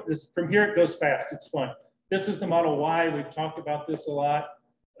the foot. From here it goes fast. It's fun. This is the Model Y. We've talked about this a lot.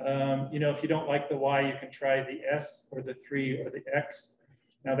 You know, if you don't like the Y, you can try the S or the 3 or the X.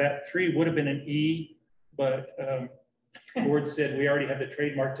 Now that 3 would have been an E, but Ford said we already have the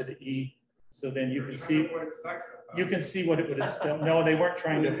trademark to the E. So then you can see what it would have spelled. No, they weren't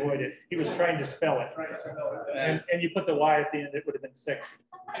trying to avoid it. He was trying to spell it. And you put the Y at the end, it would have been sexy.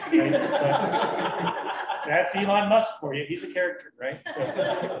 Right? That's Elon Musk for you. He's a character, right? So,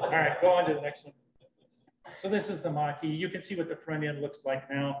 all right, go on to the next one. So this is the Mach-E. You can see what the front end looks like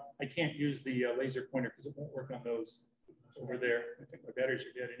now. I can't use the laser pointer because it won't work on those over there. I think my batteries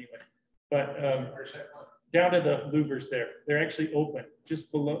are dead anyway. But down to the louvers there, they're actually open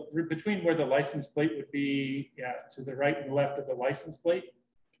just below, between where the license plate would be, yeah, to the right and left of the license plate.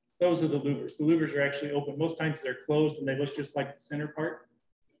 Those are the louvers. The louvers are actually open. Most times they're closed and they look just like the center part.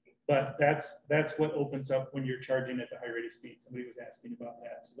 But that's what opens up when you're charging at the high rate of speed. Somebody was asking about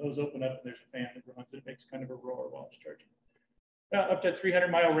that. So those open up and there's a fan that runs. It makes kind of a roar while it's charging. Up to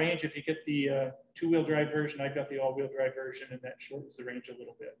 300-mile range if you get the 2-wheel drive version. I've got the all-wheel drive version, and that shortens the range a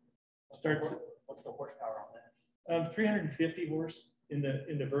little bit. What's the horsepower on that? 350 horse in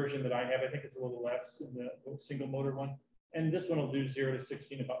the version that I have. I think it's a little less in the single motor one. And this one will do 0 to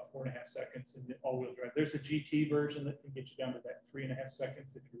 60 in about 4.5 seconds in the all-wheel drive. There's a GT version that can get you down to that 3.5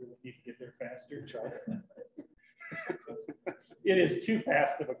 seconds if you really need to get there faster. It is too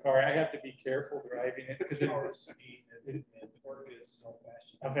fast of a car. I have to be careful driving it because speed and torque is so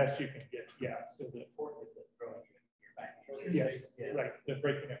fast. How fast you can get, yeah. So the Torque is throwing you in your back. yes, right, the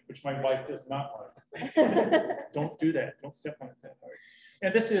braking, which my wife does not like. Don't do that. Don't step on it that hard.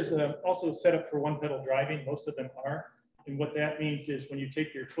 And this is also set up for one-pedal driving. Most of them are. And what that means is when you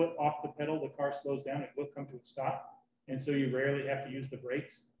take your foot off the pedal, the car slows down and will come to a stop. And so you rarely have to use the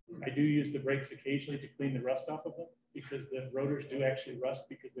brakes. I do use the brakes occasionally to clean the rust off of them because the rotors do actually rust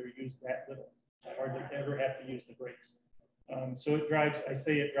because they're used that little. I hardly ever have to use the brakes. So it drives, I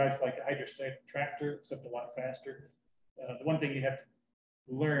say it drives like a hydrostatic tractor, except a lot faster. The one thing you have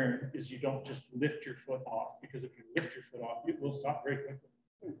to learn is you don't just lift your foot off, because if you lift your foot off, it will stop very quickly.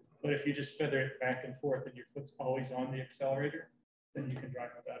 But if you just feather it back and forth and your foot's always on the accelerator, then you can drive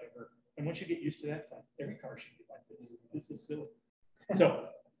without ever And once you get used to that, it's like every car should be like this. This is silly. So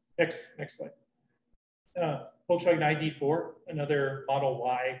next slide. Volkswagen ID4, another Model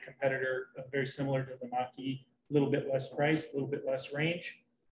Y competitor, very similar to the Mach-E, a little bit less price, a little bit less range.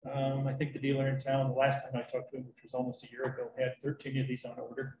 I think the dealer in town, the last time I talked to him, which was almost a year ago, had 13 of these on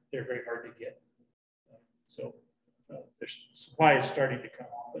order. They're very hard to get. So their supply is starting to come,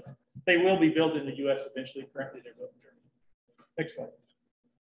 but they will be built in the US eventually. Currently, they're built in Germany. Next slide.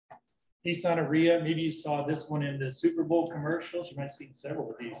 Nissan Ariya, maybe you saw this one in the Super Bowl commercials. You might have seen several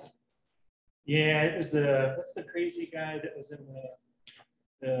of these. Yeah, it was what's the crazy guy that was in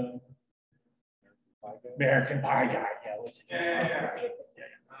the American Pie guy? Yeah, what's his name? Yeah.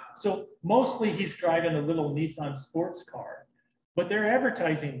 So mostly he's driving a little Nissan sports car, but they're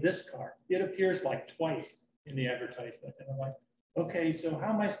advertising this car. It appears like twice in the advertisement. And I'm like, okay, so how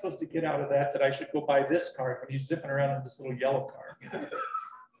am I supposed to get out of that I should go buy this car when he's zipping around in this little yellow car?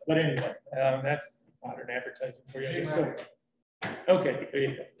 But anyway, that's modern advertising for you. So, okay, there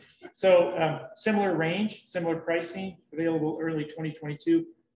you go. So similar range, similar pricing, available early 2022.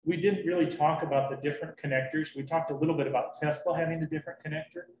 We didn't really talk about the different connectors. We talked a little bit about Tesla having the different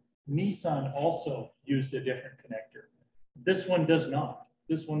connector. Nissan also used a different connector. This one does not.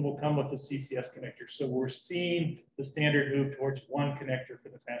 This one will come with the CCS connector. So we're seeing the standard move towards one connector for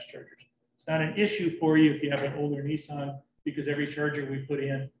the fast chargers. It's not an issue for you if you have an older Nissan, because every charger we put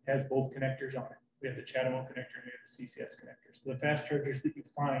in has both connectors on it. We have the CHAdeMO connector and we have the CCS connector. So the fast chargers that you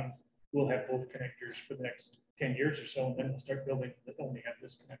find will have both connectors for the next 10 years or so, and then we'll start building that only have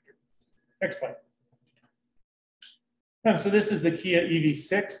this connector. Next slide. So this is the Kia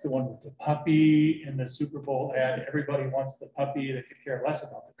EV6, the one with the puppy in the Super Bowl ad. Everybody wants the puppy. They could care less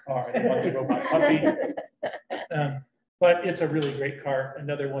about the car. They want the robot puppy. But it's a really great car.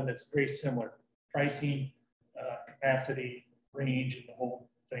 Another one that's very similar. Pricing, capacity, range, and the whole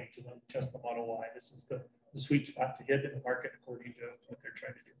thing to the Tesla Model Y. This is the sweet spot to hit in the market according to what they're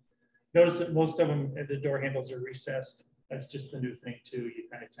trying to do. Notice that most of them, the door handles are recessed. That's just the new thing too. You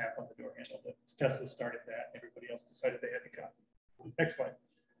kind of tap on the door handle, but Tesla started that. Everybody else decided they had to copy. Next slide.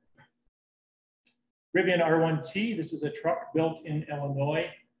 Rivian R1T, this is a truck built in Illinois.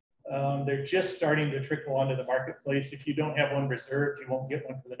 They're just starting to trickle onto the marketplace. If you don't have one reserved, you won't get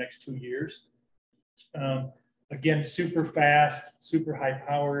one for the next 2 years. Again, super fast, super high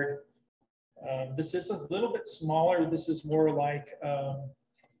powered. This is a little bit smaller. This is more like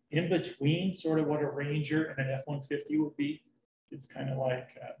in between sort of what a Ranger and an F-150 would be. It's kind of like,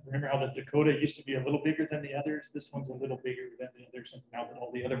 remember how the Dakota used to be a little bigger than the others? This one's a little bigger than the others, and now that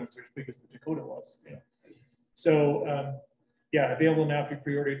all the other ones are as big as the Dakota was. Yeah. So yeah, available now if you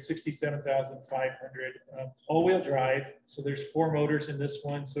pre-order it, 67,500. All-wheel drive. So there's 4 motors in this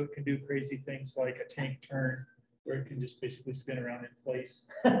one, so it can do crazy things like a tank turn, where it can just basically spin around in place.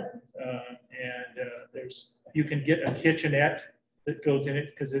 You can get a kitchenette that goes in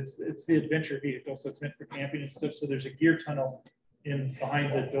it because it's the adventure vehicle, so it's meant for camping and stuff. So there's a gear tunnel in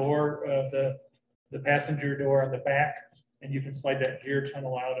behind the door of the passenger door on the back, and you can slide that gear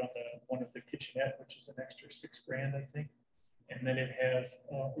tunnel out on one of the kitchenette, which is an extra $6,000, I think. And then it has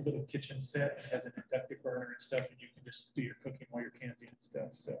a little kitchen set. It has an inductive burner and stuff, and you can just do your cooking while you're camping and stuff.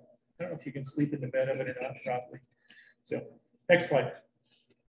 So I don't know if you can sleep in the bed of it or not, probably. So next slide.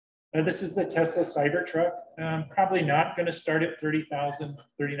 This is the Tesla Cybertruck. Probably not going to start at $30,000,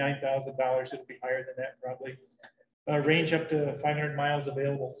 $39,000. It'll be higher than that probably. Range up to 500 miles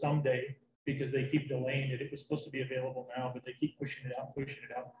available someday because they keep delaying it. It was supposed to be available now, but they keep pushing it out,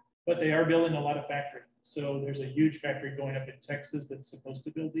 But they are building a lot of factory. So there's a huge factory going up in Texas that's supposed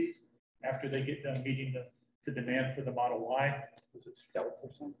to build these after they get done meeting the demand for the Model Y. Was it Stealth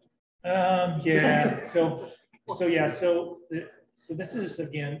or something? Yeah. So this is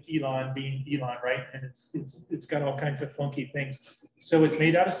again Elon being Elon, right? And it's got all kinds of funky things. So it's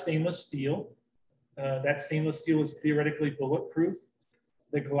made out of stainless steel. That stainless steel is theoretically bulletproof.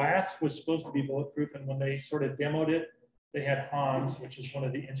 The glass was supposed to be bulletproof, and when they sort of demoed it, they had Hans, which is one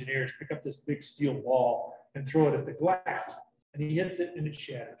of the engineers, pick up this big steel ball and throw it at the glass. And he hits it and it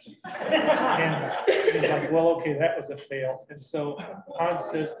shatters. And he's like, well, okay, that was a fail. And so Hans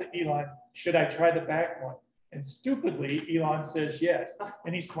says to Elon, should I try the back one? And stupidly, Elon says yes.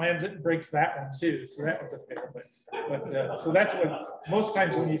 And he slams it and breaks that one too. So that was a fail. So that's what, most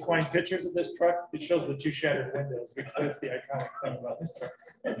times when you find pictures of this truck, it shows the 2 shattered windows because that's the iconic thing about this truck.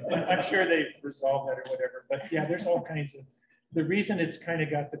 I'm sure they've resolved that or whatever. But yeah, there's all kinds of, the reason it's kind of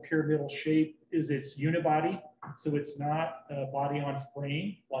got the pyramidal shape is it's unibody. So it's not a body on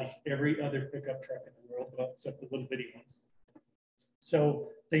frame like every other pickup truck in the world, except the little bitty ones. So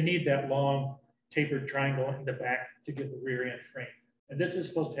they need that long tapered triangle in the back to get the rear end frame. And this is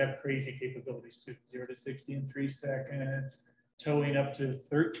supposed to have crazy capabilities too, 0 to 60 in 3 seconds, towing up to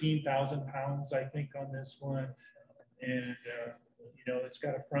 13,000 pounds, I think, on this one. And, you know, it's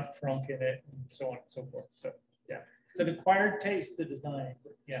got a front trunk in it and so on and so forth. So, yeah, it's an acquired taste, the design.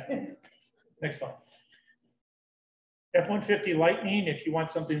 But yeah, next slide. F-150 Lightning, if you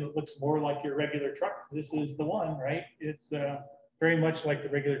want something that looks more like your regular truck, this is the one, right? It's very much like the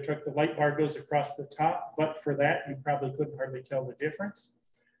regular truck. The light bar goes across the top, but for that, you probably couldn't hardly tell the difference.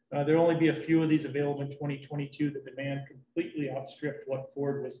 There'll only be a few of these available in 2022. The demand completely outstripped what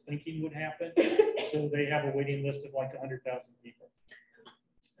Ford was thinking would happen. So they have a waiting list of like 100,000 people.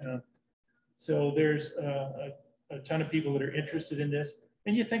 So there's a ton of people that are interested in this.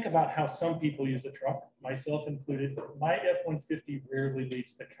 And you think about how some people use a truck, myself included. My F-150 rarely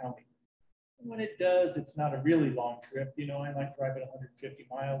leaves the county. When it does, it's not a really long trip. You know, I might drive it 150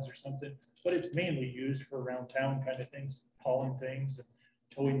 miles or something, but it's mainly used for around town kind of things, hauling things, and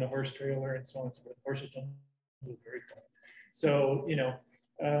towing the horse trailer and so on and so forth. Horses don't move very far. So, you know,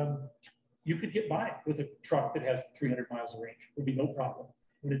 you could get by with a truck that has 300 miles of range. Would be no problem.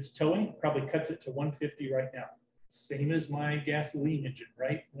 When it's towing, probably cuts it to 150 right now. Same as my gasoline engine,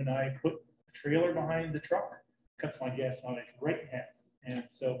 right? When I put a trailer behind the truck, cuts my gas mileage right in half. And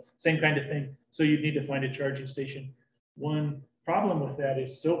so same kind of thing. So you need to find a charging station. One problem with that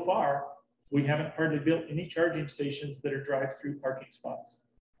is so far, we haven't hardly built any charging stations that are drive-through parking spots.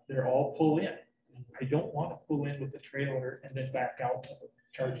 They're all pull in. I don't want to pull in with the trailer and then back out of a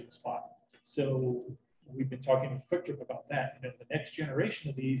charging spot. So we've been talking with Quick Trip about that. You know, the next generation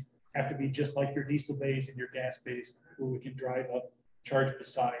of these have to be just like your diesel bays and your gas bays, where we can drive up, charge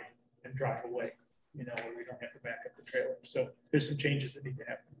beside, and drive away, you know, where we don't have to back up the trailer. So there's some changes that need to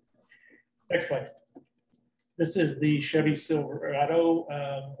happen. Next slide. This is the Chevy Silverado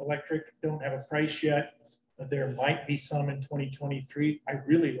electric. Don't have a price yet. There might be some in 2023. I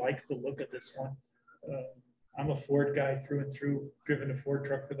really like the look of this one. I'm a Ford guy through and through, driven a Ford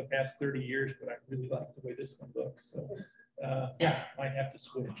truck for the past 30 years, but I really like the way this one looks. So yeah, might have to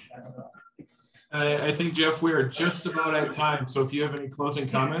switch. I don't know. I think, Jeff, we are just about at time. So if you have any closing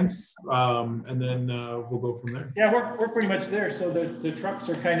comments, and then we'll go from there. Yeah, we're pretty much there. So the trucks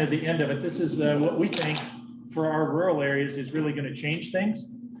are kind of the end of it. This is what we think for our rural areas is really going to change things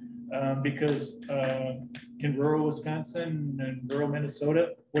because in rural Wisconsin and rural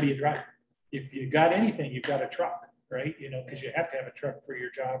Minnesota, what do you drive? If you got anything, you've got a truck, right? You know, because you have to have a truck for your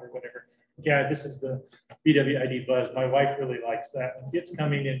job or whatever. Yeah, this is the BWID Buzz. My wife really likes that. It's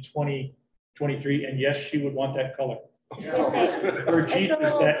coming in 2023, and yes, she would want that color. So her Jeep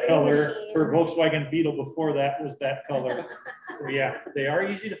is that color. Her Volkswagen Beetle before that was that color. So yeah, they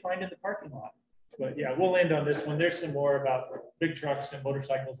are easy to find in the parking lot. But yeah, we'll end on this one. There's some more about big trucks and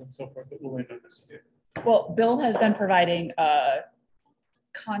motorcycles and so forth, but we'll end on this one. Well, Bill has been providing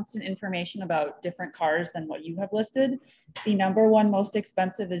constant information about different cars than what you have listed. The #1 most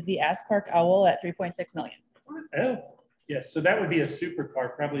expensive is the Aspark Owl at 3.6 million. Oh, yes. So that would be a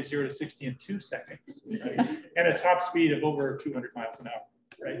supercar, probably 0 to 60 in 2 seconds, right? And a top speed of over 200 miles an hour,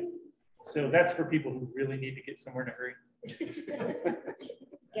 right? So that's for people who really need to get somewhere in a hurry.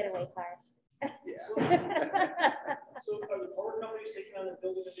 Getaway cars. Yeah. So are the power companies taking on the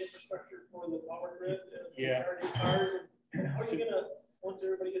building of the infrastructure for the power grid? Yeah. Charging cars? And how are you gonna, once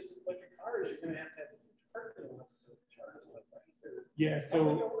everybody gets electric cars, you're gonna have parking lots to charge electric. Yeah.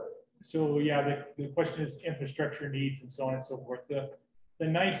 So yeah, the question is infrastructure needs and so on and so forth. The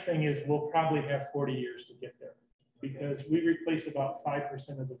nice thing is we'll probably have 40 years to get there because we replace about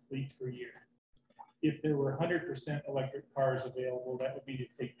 5% of the fleet per year. If there were 100% electric cars available, that would be to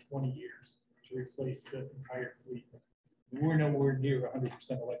take 20 years to replace the entire fleet. We're nowhere near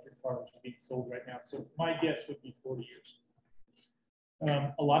 100% electric cars being sold right now. So my guess would be 40 years.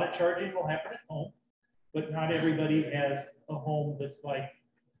 A lot of charging will happen at home, but not everybody has a home that's like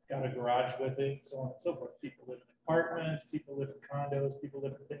got a garage with it, so on and so forth. People live in apartments, people live in condos, people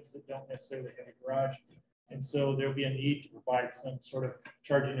live in things that don't necessarily have a garage. And so there'll be a need to provide some sort of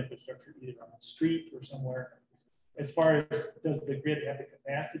charging infrastructure either on the street or somewhere. As far as does the grid have the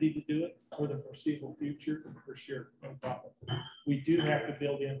capacity to do it for the foreseeable future? For sure, no problem. We do have to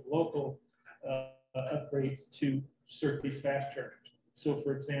build in local upgrades to serve these fast chargers. So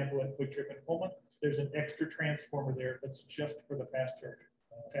for example, at Quick Trip in Pullman, there's an extra transformer there that's just for the fast charger.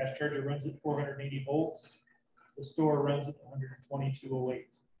 Fast charger runs at 480 volts. The store runs at 122.08.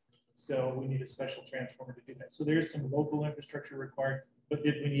 So we need a special transformer to do that. So there's some local infrastructure required, but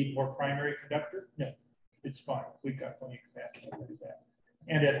did we need more primary conductor? No, it's fine. We've got plenty of capacity to do that.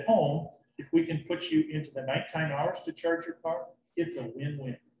 And at home, if we can put you into the nighttime hours to charge your car, it's a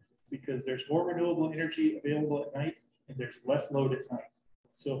win-win because there's more renewable energy available at night and there's less load at night.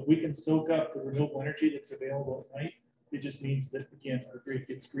 So if we can soak up the renewable energy that's available at night, it just means that, again, our grid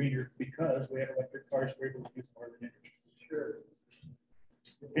gets greener because we have electric cars, we're able to use more of the energy. Sure.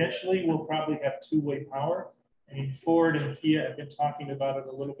 Eventually, we'll probably have two-way power. I mean, Ford and Kia have been talking about it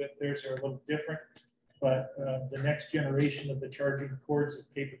a little bit. Theirs are a little different, but the next generation of the charging cords of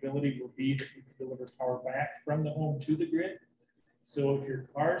capability will be that you can deliver power back from the home to the grid. So if your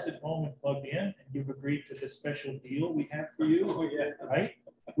car's at home and plugged in and you've agreed to this special deal we have for you, right?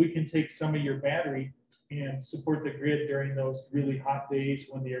 We can take some of your battery and support the grid during those really hot days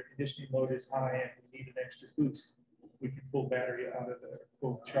when the air conditioning load is high and we need an extra boost. We can pull battery out of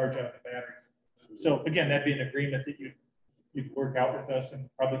pull charge out of the battery. So again, that'd be an agreement that you'd work out with us and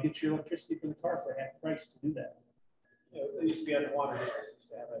probably get your electricity for the car for half price to do that. You know, they used to be underwater.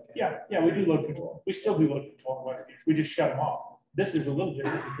 Yeah, we do load control. We still do load control on water heaters. We just shut them off. This is a little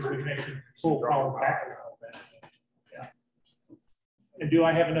different because we can actually pull power back around that. Yeah. And do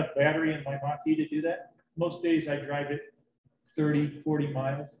I have enough battery in my Mach-E to do that? Most days I drive it 30, 40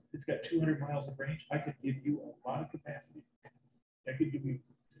 miles. It's got 200 miles of range. I could give you a lot of capacity. I could give you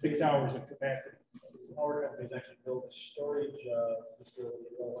 6 hours of capacity. So our company's actually built a storage facility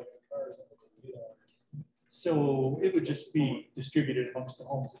for electric cars. So it would just be distributed amongst the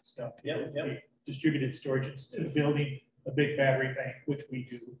homes and stuff. Yeah. Distributed storage instead of building a big battery bank, which we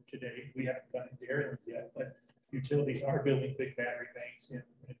do today. We haven't done it in Dairyland yet, but utilities are building big battery banks in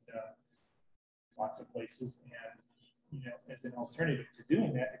lots of places. And as an alternative to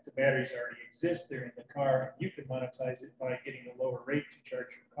doing that, if the batteries already exist, they're in the car, you can monetize it by getting a lower rate to charge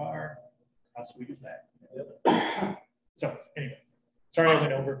your car. How sweet is that? So anyway, sorry I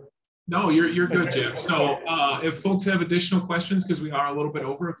went over. No, you're good, Jeff. So if folks have additional questions, because we are a little bit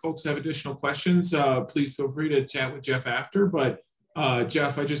over, if folks have additional questions, please feel free to chat with Jeff after. But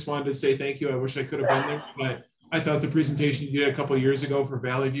Jeff, I just wanted to say thank you. I wish I could have been there, but I thought the presentation you did a couple of years ago for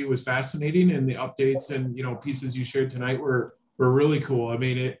Valley View was fascinating, and the updates and pieces you shared tonight were really cool. I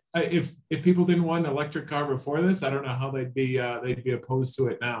mean, if people didn't want an electric car before this, I don't know how they'd be opposed to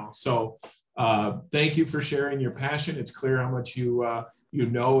it now. So thank you for sharing your passion. It's clear how much you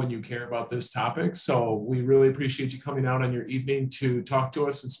know and you care about this topic. So we really appreciate you coming out on your evening to talk to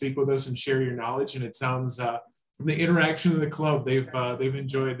us and speak with us and share your knowledge. And it sounds from the interaction of the club, they've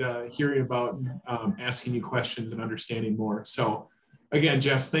enjoyed hearing about asking you questions and understanding more. So again,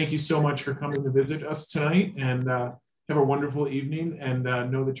 Jeff, thank you so much for coming to visit us tonight, and have a wonderful evening, and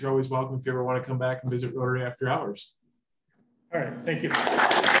know that you're always welcome if you ever want to come back and visit Rotary after hours. All right, thank you.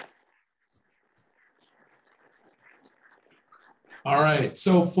 All right,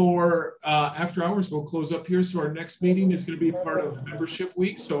 so for after hours, we'll close up here. So our next meeting is going to be part of membership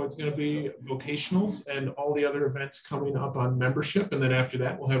week. So it's going to be vocationals and all the other events coming up on membership. And then after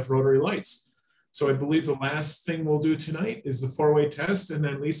that, we'll have Rotary Lights. So I believe the last thing we'll do tonight is the 4-way test. And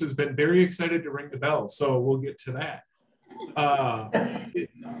then Lisa's been very excited to ring the bell. So we'll get to that.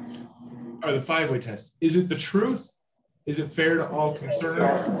 Or the 5-way test. Is it the truth? Is it fair to all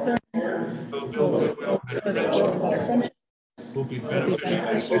concerned? Will be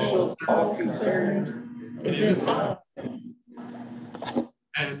beneficial to all concerned. And is it fun?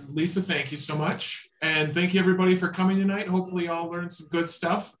 And Lisa, thank you so much. And thank you everybody for coming tonight. Hopefully you all learned some good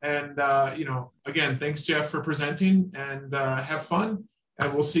stuff. And again, thanks Jeff for presenting, and have fun.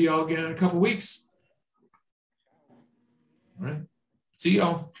 And we'll see y'all again in a couple weeks. All right. See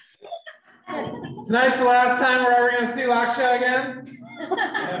y'all. Tonight's the last time we're ever going to see Laksha again.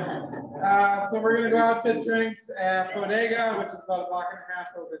 So we're going to go out to drinks at Bodega, which is about a block and a half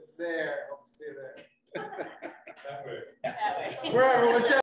over there. Hope to see you there. That way. Wherever, whichever.